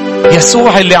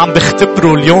 يسوع اللي عم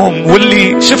بختبره اليوم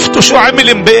واللي شفته شو عمل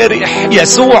امبارح.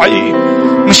 يسوعي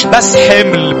مش بس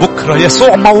حامل بكرة،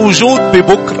 يسوع موجود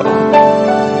ببكرة.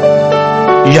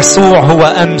 يسوع هو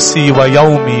أمسي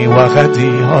ويومي وغدي.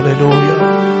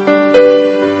 هاليلويا.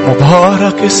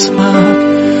 مبارك اسمك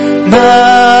مالكي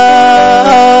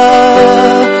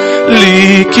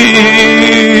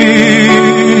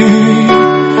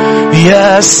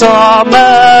يسوع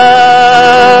مالكي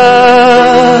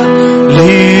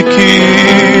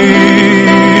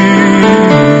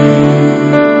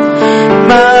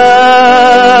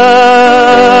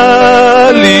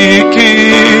مالكي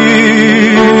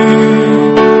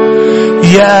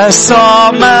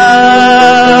يسوع مالكي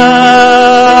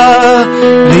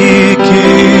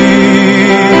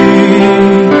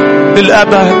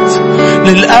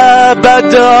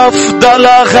للأبد أفضل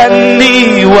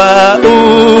أغني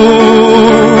وأقول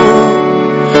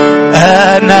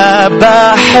أنا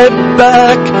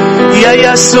بحبك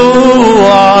يا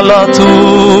يسوع على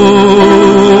طول.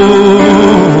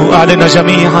 أعلن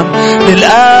جميعا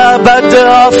للأبد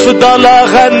أفضل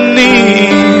أغني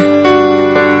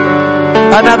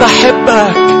أنا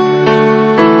بحبك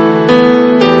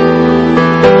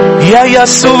يا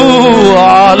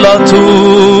يسوع على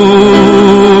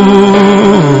طول.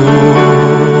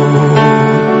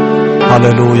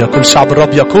 هللويا. كل شعب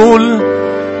الرب يقول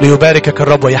ليباركك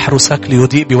الرب ويحرسك،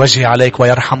 ليضيء بوجهه عليك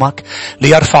ويرحمك،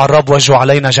 ليرفع الرب وجهه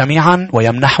علينا جميعا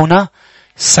ويمنحنا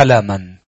سلاما.